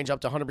longer range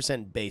up to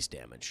 100% base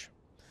damage.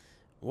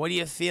 What are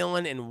you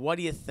feeling and what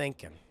are you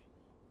thinking?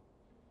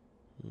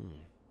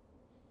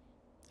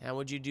 How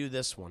would you do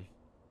this one?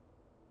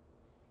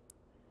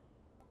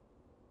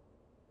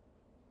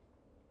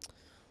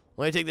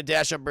 Let me take the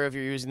dash up if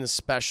you're using the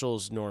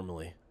specials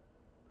normally.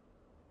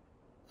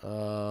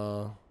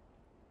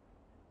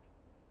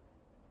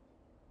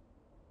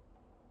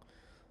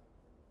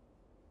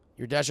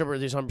 Your dash upper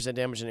reduces 100%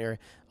 damage in the area.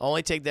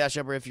 Only take dash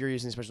upper if you're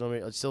using special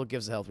normally. It still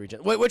gives the health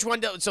regen. Wait, which one?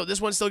 So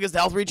this one still gives the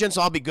health regen,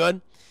 so I'll be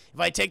good? If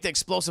I take the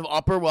explosive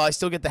upper, will I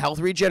still get the health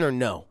regen or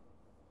no?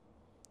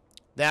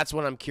 That's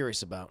what I'm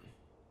curious about.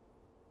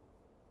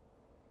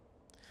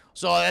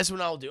 So that's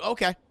what I'll do.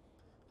 Okay.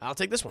 I'll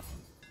take this one.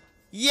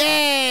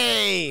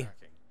 Yay!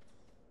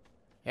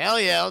 Hell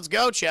yeah. Let's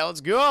go, chat. Let's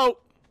go.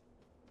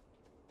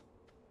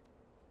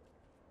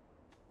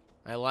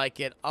 I like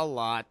it a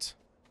lot.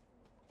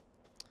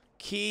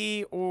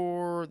 Key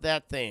or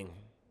that thing?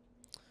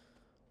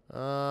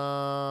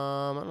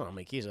 I don't know how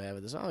many keys I have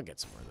with this. I'll get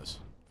some more of this.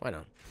 Why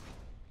not?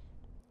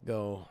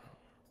 Go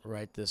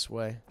right this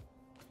way.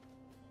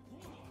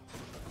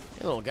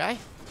 Hey, little guy.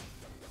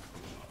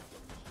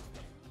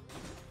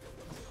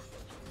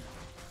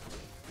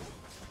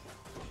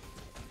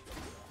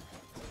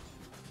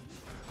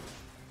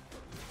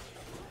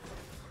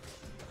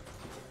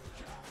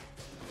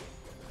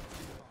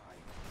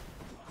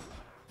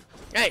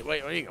 Hey,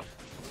 wait, where you go?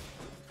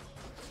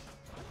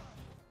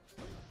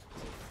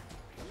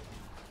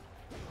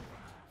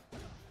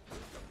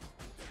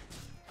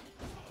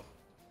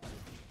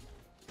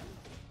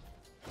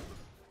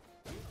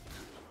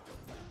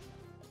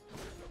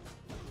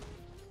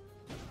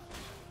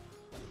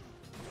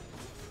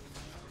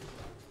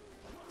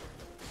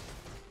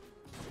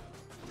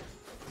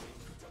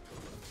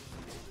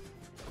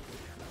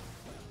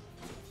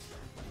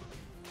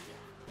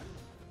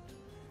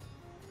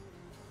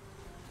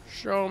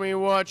 Show me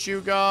what you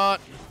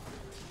got.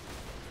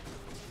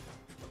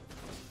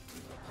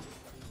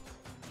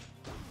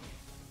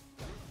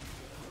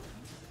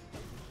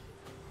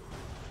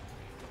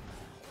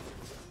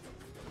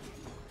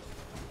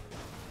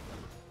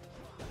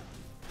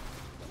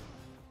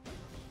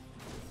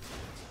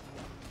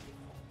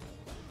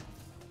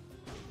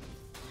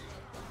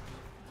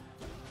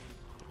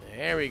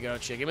 There we go,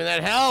 chick. Give me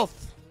that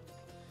health.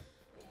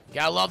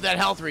 Gotta love that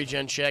health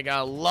regen, chick.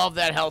 Gotta love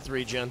that health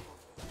regen.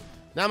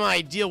 Not my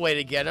ideal way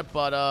to get it,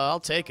 but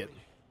I'll take it.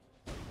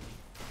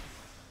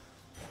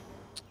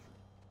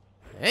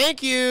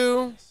 Thank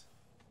you.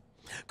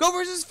 Go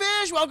versus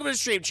Fish. Welcome to the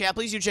stream, chat.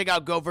 Please do check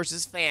out Go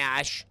versus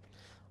Fish.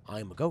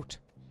 I'm a goat.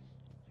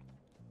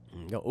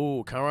 Go.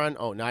 Ooh, Karan.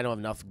 Oh, no, I don't have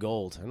enough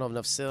gold. I don't have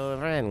enough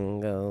silver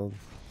and gold.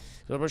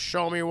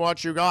 Show me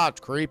what you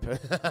got, creep.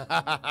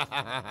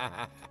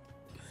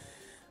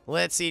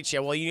 Let's see,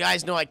 chat. Well, you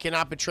guys know I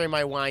cannot betray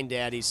my wine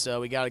daddy,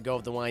 so we got to go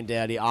with the wine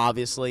daddy,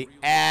 obviously.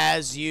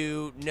 As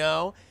you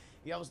know,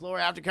 you always lower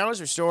after counters,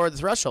 restore the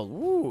threshold.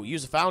 Woo,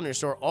 use the fountain to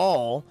restore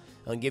all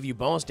and give you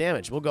bonus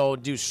damage. We'll go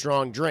do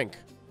strong drink.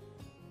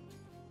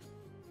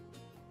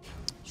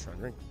 Strong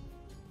drink.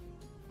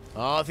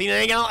 Oh, Athena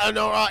ain't gonna,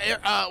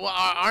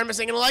 Artemis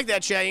ain't gonna like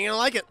that, chat. You ain't gonna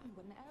like it.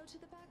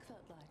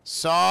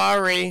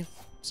 Sorry.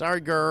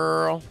 Sorry,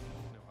 girl.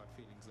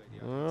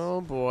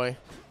 Oh, boy.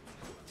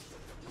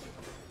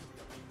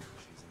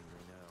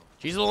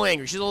 She's a little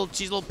angry. She's a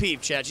little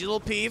peeved, chat. She's a little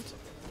peeved.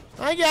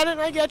 I get it.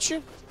 I get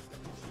you.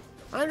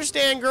 I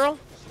understand, girl.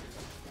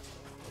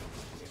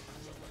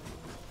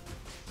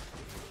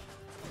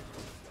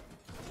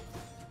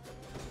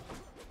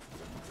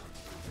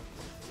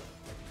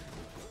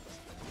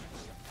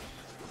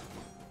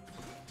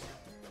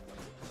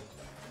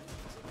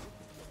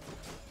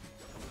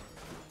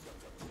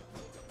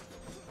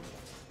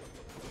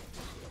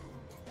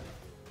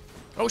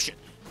 Oh, shit.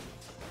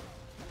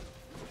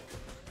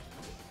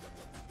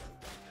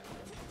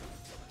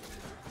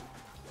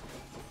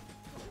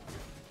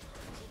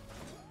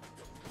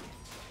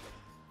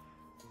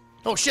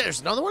 Oh, shit, there's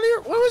another one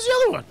here? What was the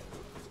other one?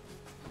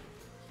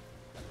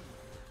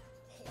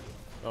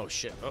 Oh,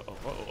 shit. Uh-oh,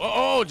 uh-oh,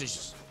 oh,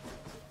 Jesus.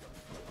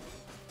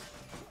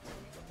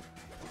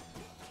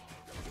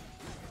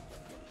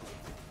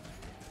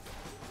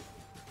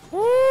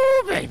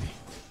 Ooh, baby.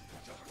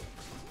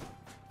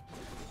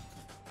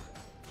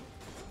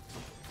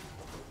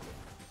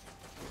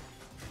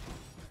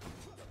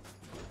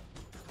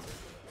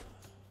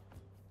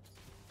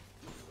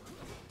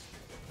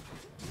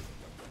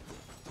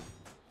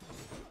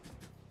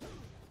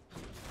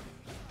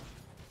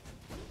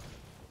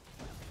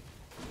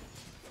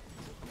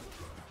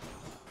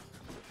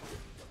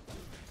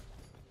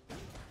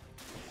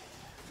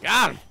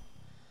 Got him.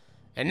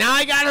 And now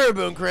I got her,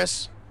 Boon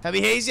Chris.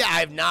 Heavy Hazy, I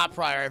have not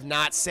prior. I have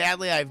not.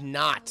 Sadly, I have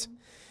not.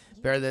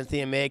 Better than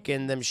Thea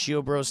making them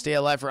shield bros stay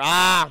alive for...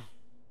 Ah!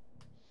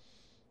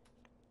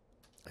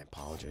 I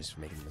apologize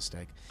for making a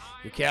mistake.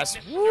 Your cast...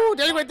 Woo!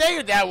 Thank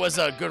you. That was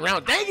a good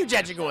round. Thank you,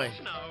 Jejigway.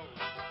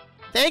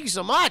 Thank you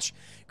so much.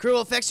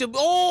 Critical effects...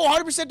 Oh,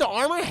 100% to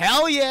armor?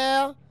 Hell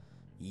yeah.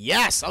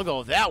 Yes, I'll go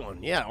with that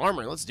one. Yeah,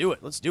 armor. Let's do it.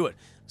 Let's do it.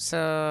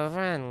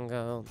 Silver and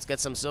gold. Let's get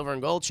some silver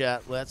and gold,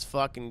 chat. Let's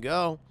fucking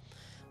go.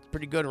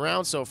 Pretty good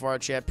round so far,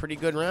 chat. Pretty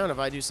good round, if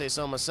I do say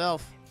so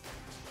myself.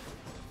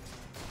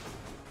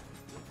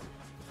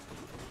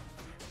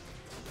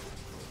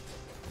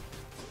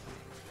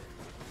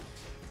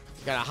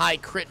 Got a high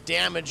crit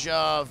damage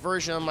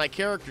version of my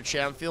character,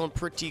 chat. I'm feeling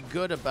pretty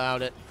good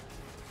about it.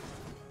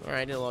 All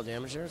right, did a lot of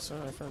damage there. So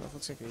fair enough.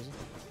 Let's take it easy.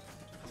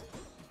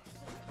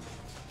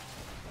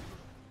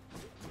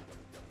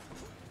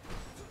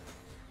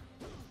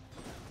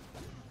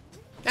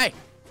 Hey,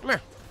 come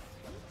here.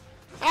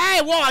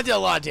 Hey, whoa, I did a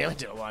lot of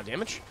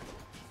damage.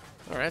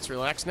 All right, let's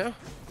relax now.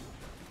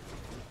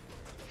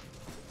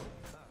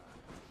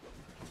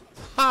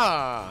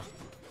 Ha!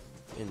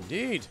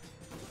 Indeed.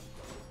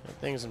 That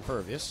thing's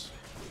impervious.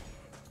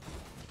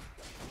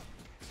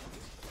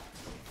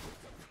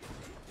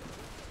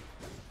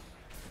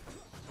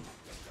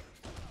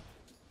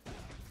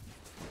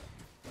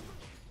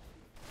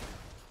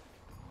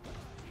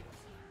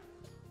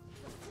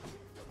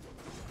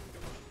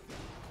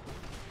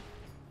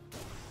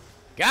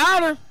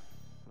 Got her.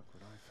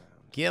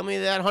 Give me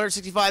that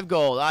 165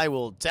 gold. I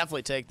will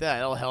definitely take that.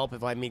 It'll help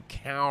if I meet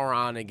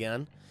Kauron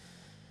again.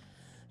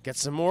 Get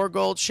some more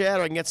gold, chat,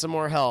 or I can get some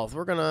more health.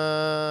 We're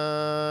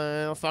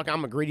gonna... fuck,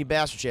 I'm a greedy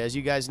bastard, chat. As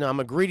you guys know, I'm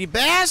a greedy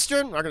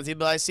bastard. Not gonna see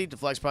the seat.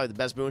 Deflect's probably the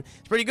best boon.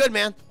 It's pretty good,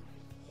 man.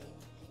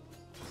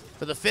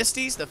 For the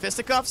fisties, the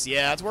fisticuffs,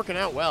 yeah, it's working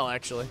out well,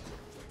 actually.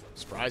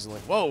 Surprisingly.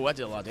 Whoa, that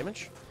did a lot of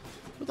damage.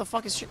 What the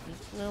fuck is shit?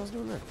 What the hell is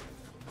doing there?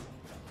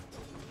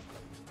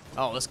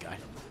 Oh, this guy.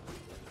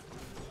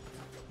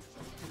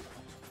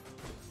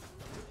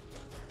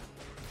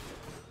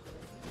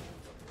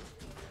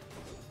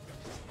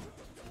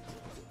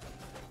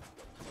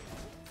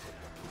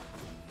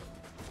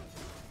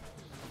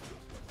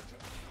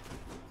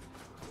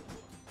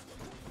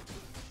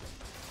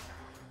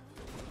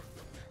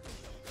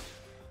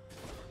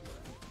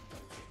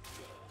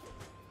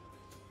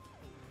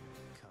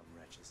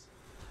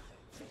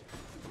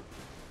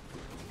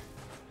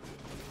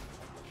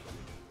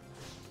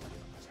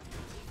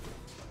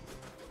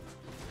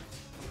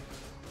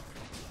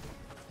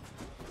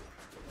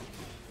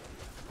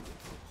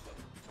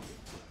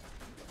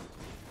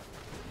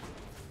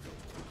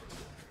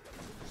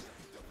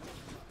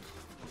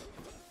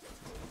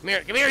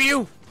 Come here,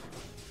 you!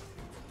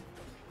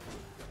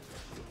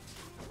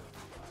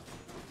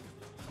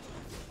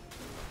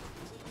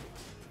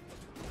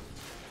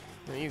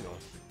 There you go.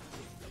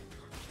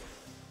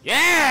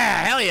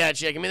 Yeah! Hell yeah,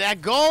 chick. Give me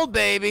that gold,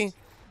 baby!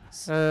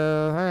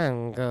 Silver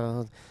and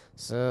gold.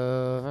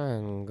 Silver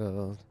and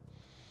gold.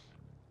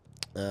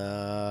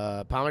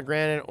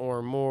 Pomegranate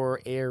or more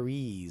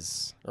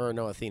Ares. Or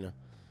no, Athena.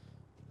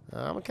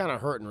 I'm kind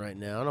of hurting right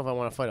now. I don't know if I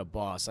want to fight a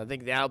boss. I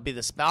think that'll be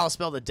the spell. I'll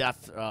spell the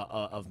death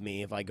of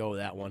me if I go with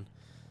that one.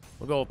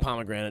 We'll go with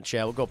Pomegranate,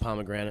 Chad. We'll go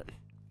Pomegranate.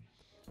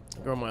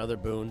 I'll go with my other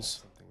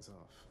boons. Something's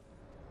off.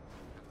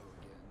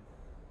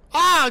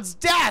 Oh, it's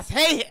death!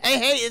 Hey,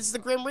 it's the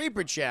Grim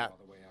Reaper, chat. All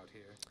the way out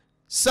here.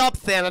 Sup,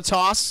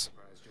 Thanatos?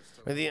 Surprise just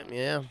so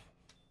Yeah.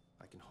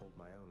 I can hold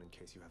my own in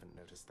case you haven't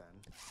noticed then.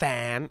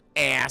 Fan,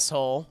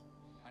 asshole.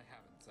 I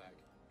haven't, Zag.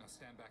 Now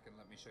stand back and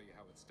let me show you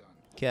how it's done.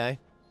 Okay.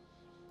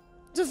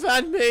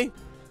 Defend me.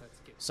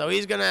 So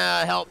he's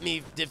gonna help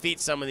me defeat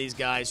some of these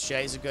guys,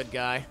 Shay. He's a good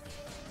guy.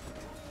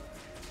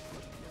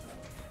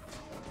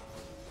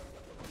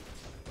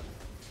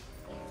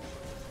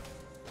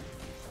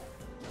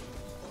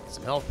 Get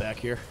some health back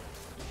here.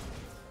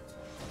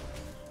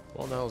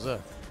 What the hell is that?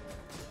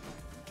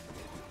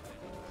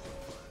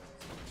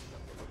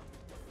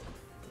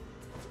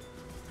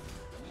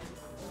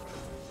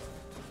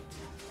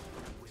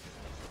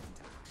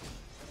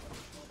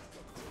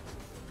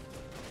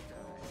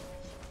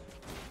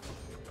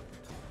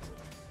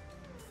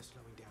 They're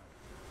slowing down.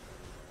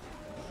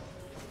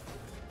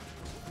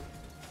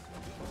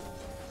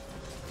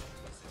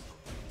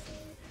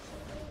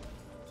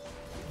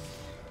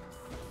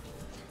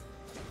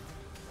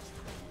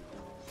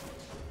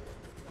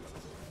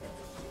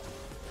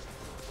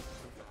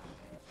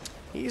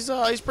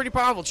 He's pretty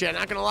powerful, chat.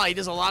 Not gonna lie, he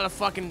does a lot of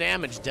fucking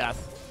damage. Death.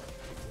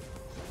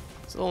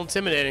 It's a little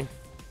intimidating.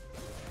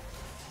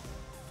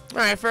 All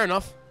right, fair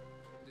enough.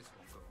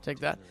 Take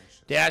that.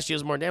 Dash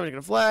deals more damage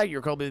against a flag.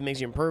 Your cold bleed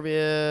makes you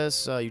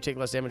impervious. You take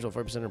less damage while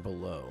 40% or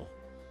below.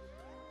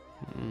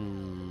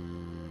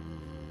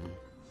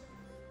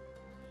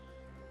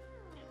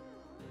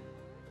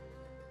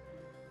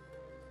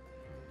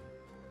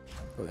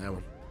 Go with that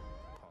one.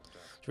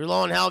 If you're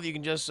low on health, you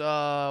can just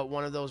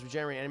one of those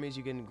regenerate enemies.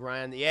 You can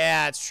grind.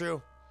 Yeah, it's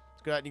true.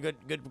 It's good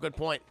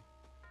point.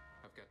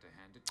 I've got to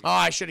hand it to Oh, you.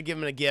 I should have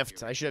given him a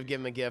gift. I should have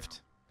given him a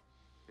gift.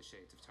 The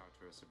shades of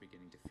Tartarus are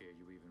beginning to fear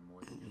you even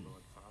more than your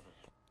Lord Father.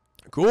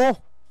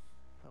 Cool.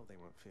 Oh, they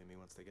won't fear me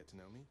once they get to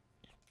know me.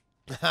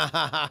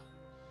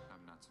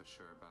 I'm not so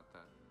sure about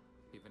that.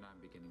 Even I'm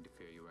beginning to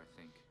fear you, I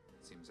think.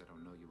 It seems I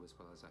don't know you as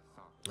well as I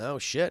thought. Oh,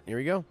 shit. Here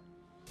we go.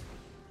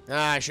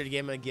 I should have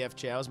given him a gift,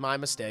 chat. That was my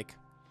mistake.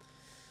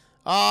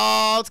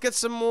 Let's get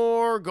some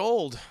more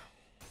gold.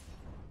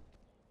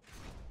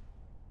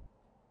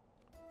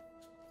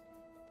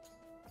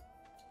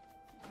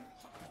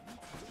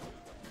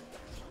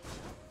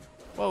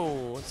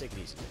 Whoa, let's take it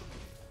easy.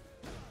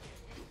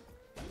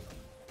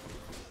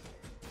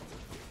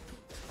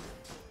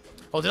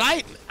 Oh, did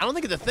I don't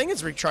think the thing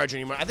is recharged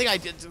anymore. I think I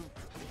did.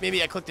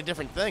 Maybe I clicked a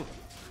different thing.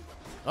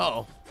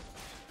 Uh-oh.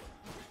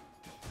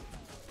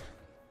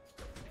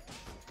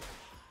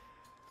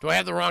 Do I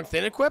have the wrong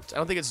thing equipped? I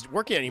don't think it's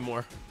working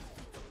anymore.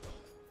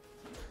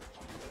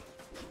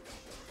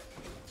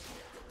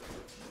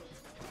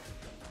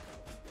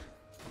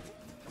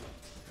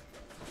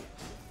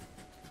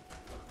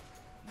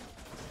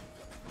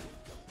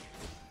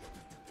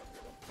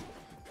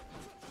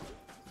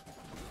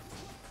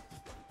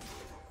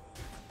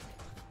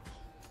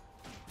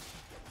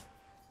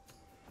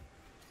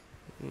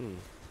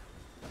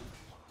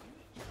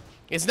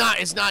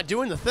 It's not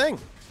doing the thing.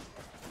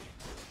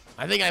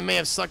 I think I may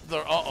have sucked the...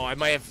 Uh-oh, I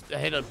might have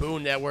hit a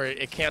boon that where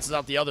it cancels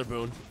out the other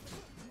boon.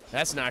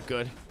 That's not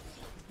good.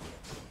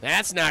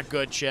 That's not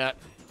good, chat.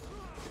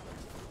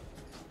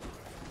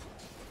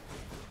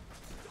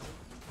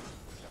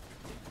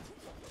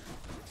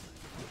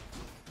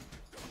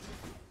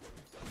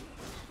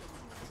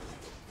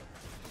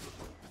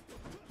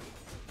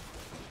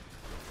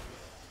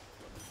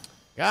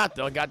 Got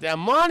that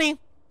money.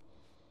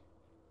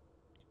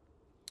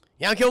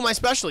 Yeah, I'm killing my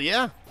special,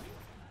 yeah.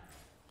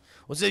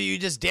 Well, so you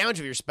just damage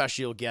with your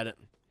special, you'll get it.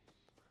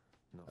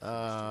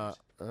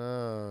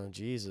 Oh,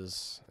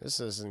 Jesus. This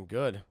isn't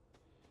good.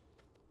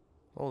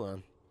 Hold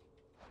on.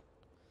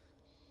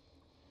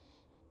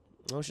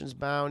 Ocean's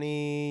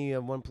Bounty, you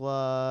have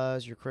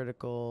 1+, you're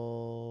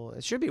critical.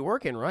 It should be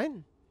working, right?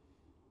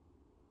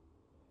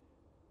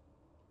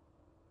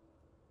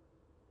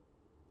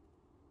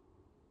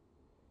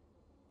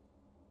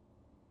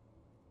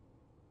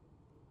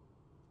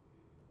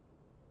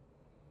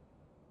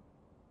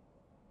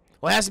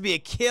 Well, it has to be a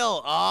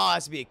kill. Oh, it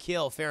has to be a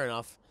kill. Fair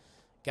enough.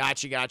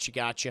 Gotcha.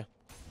 Gotcha.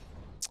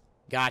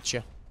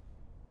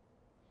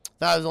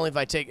 Thought it was only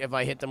if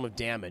I hit them with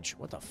damage.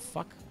 What the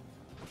fuck?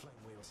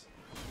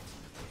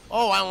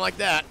 Oh, I don't like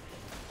that.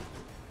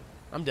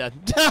 I'm dead.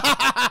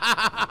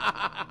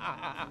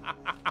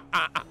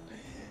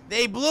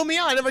 They blew me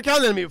up. I never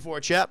counted on me before,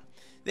 chap.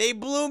 They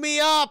blew me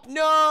up.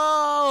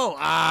 No.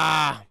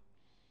 Stupid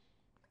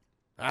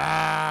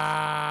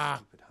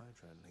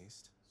Hydra, at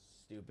least.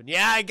 Stupid.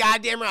 Yeah,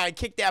 goddamn right. I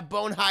kicked that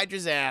Bone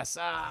Hydra's ass.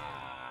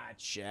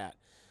 Chat.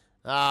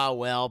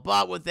 Well.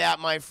 But with that,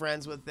 my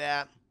friends,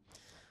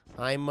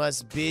 I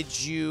must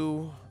bid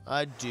you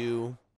adieu.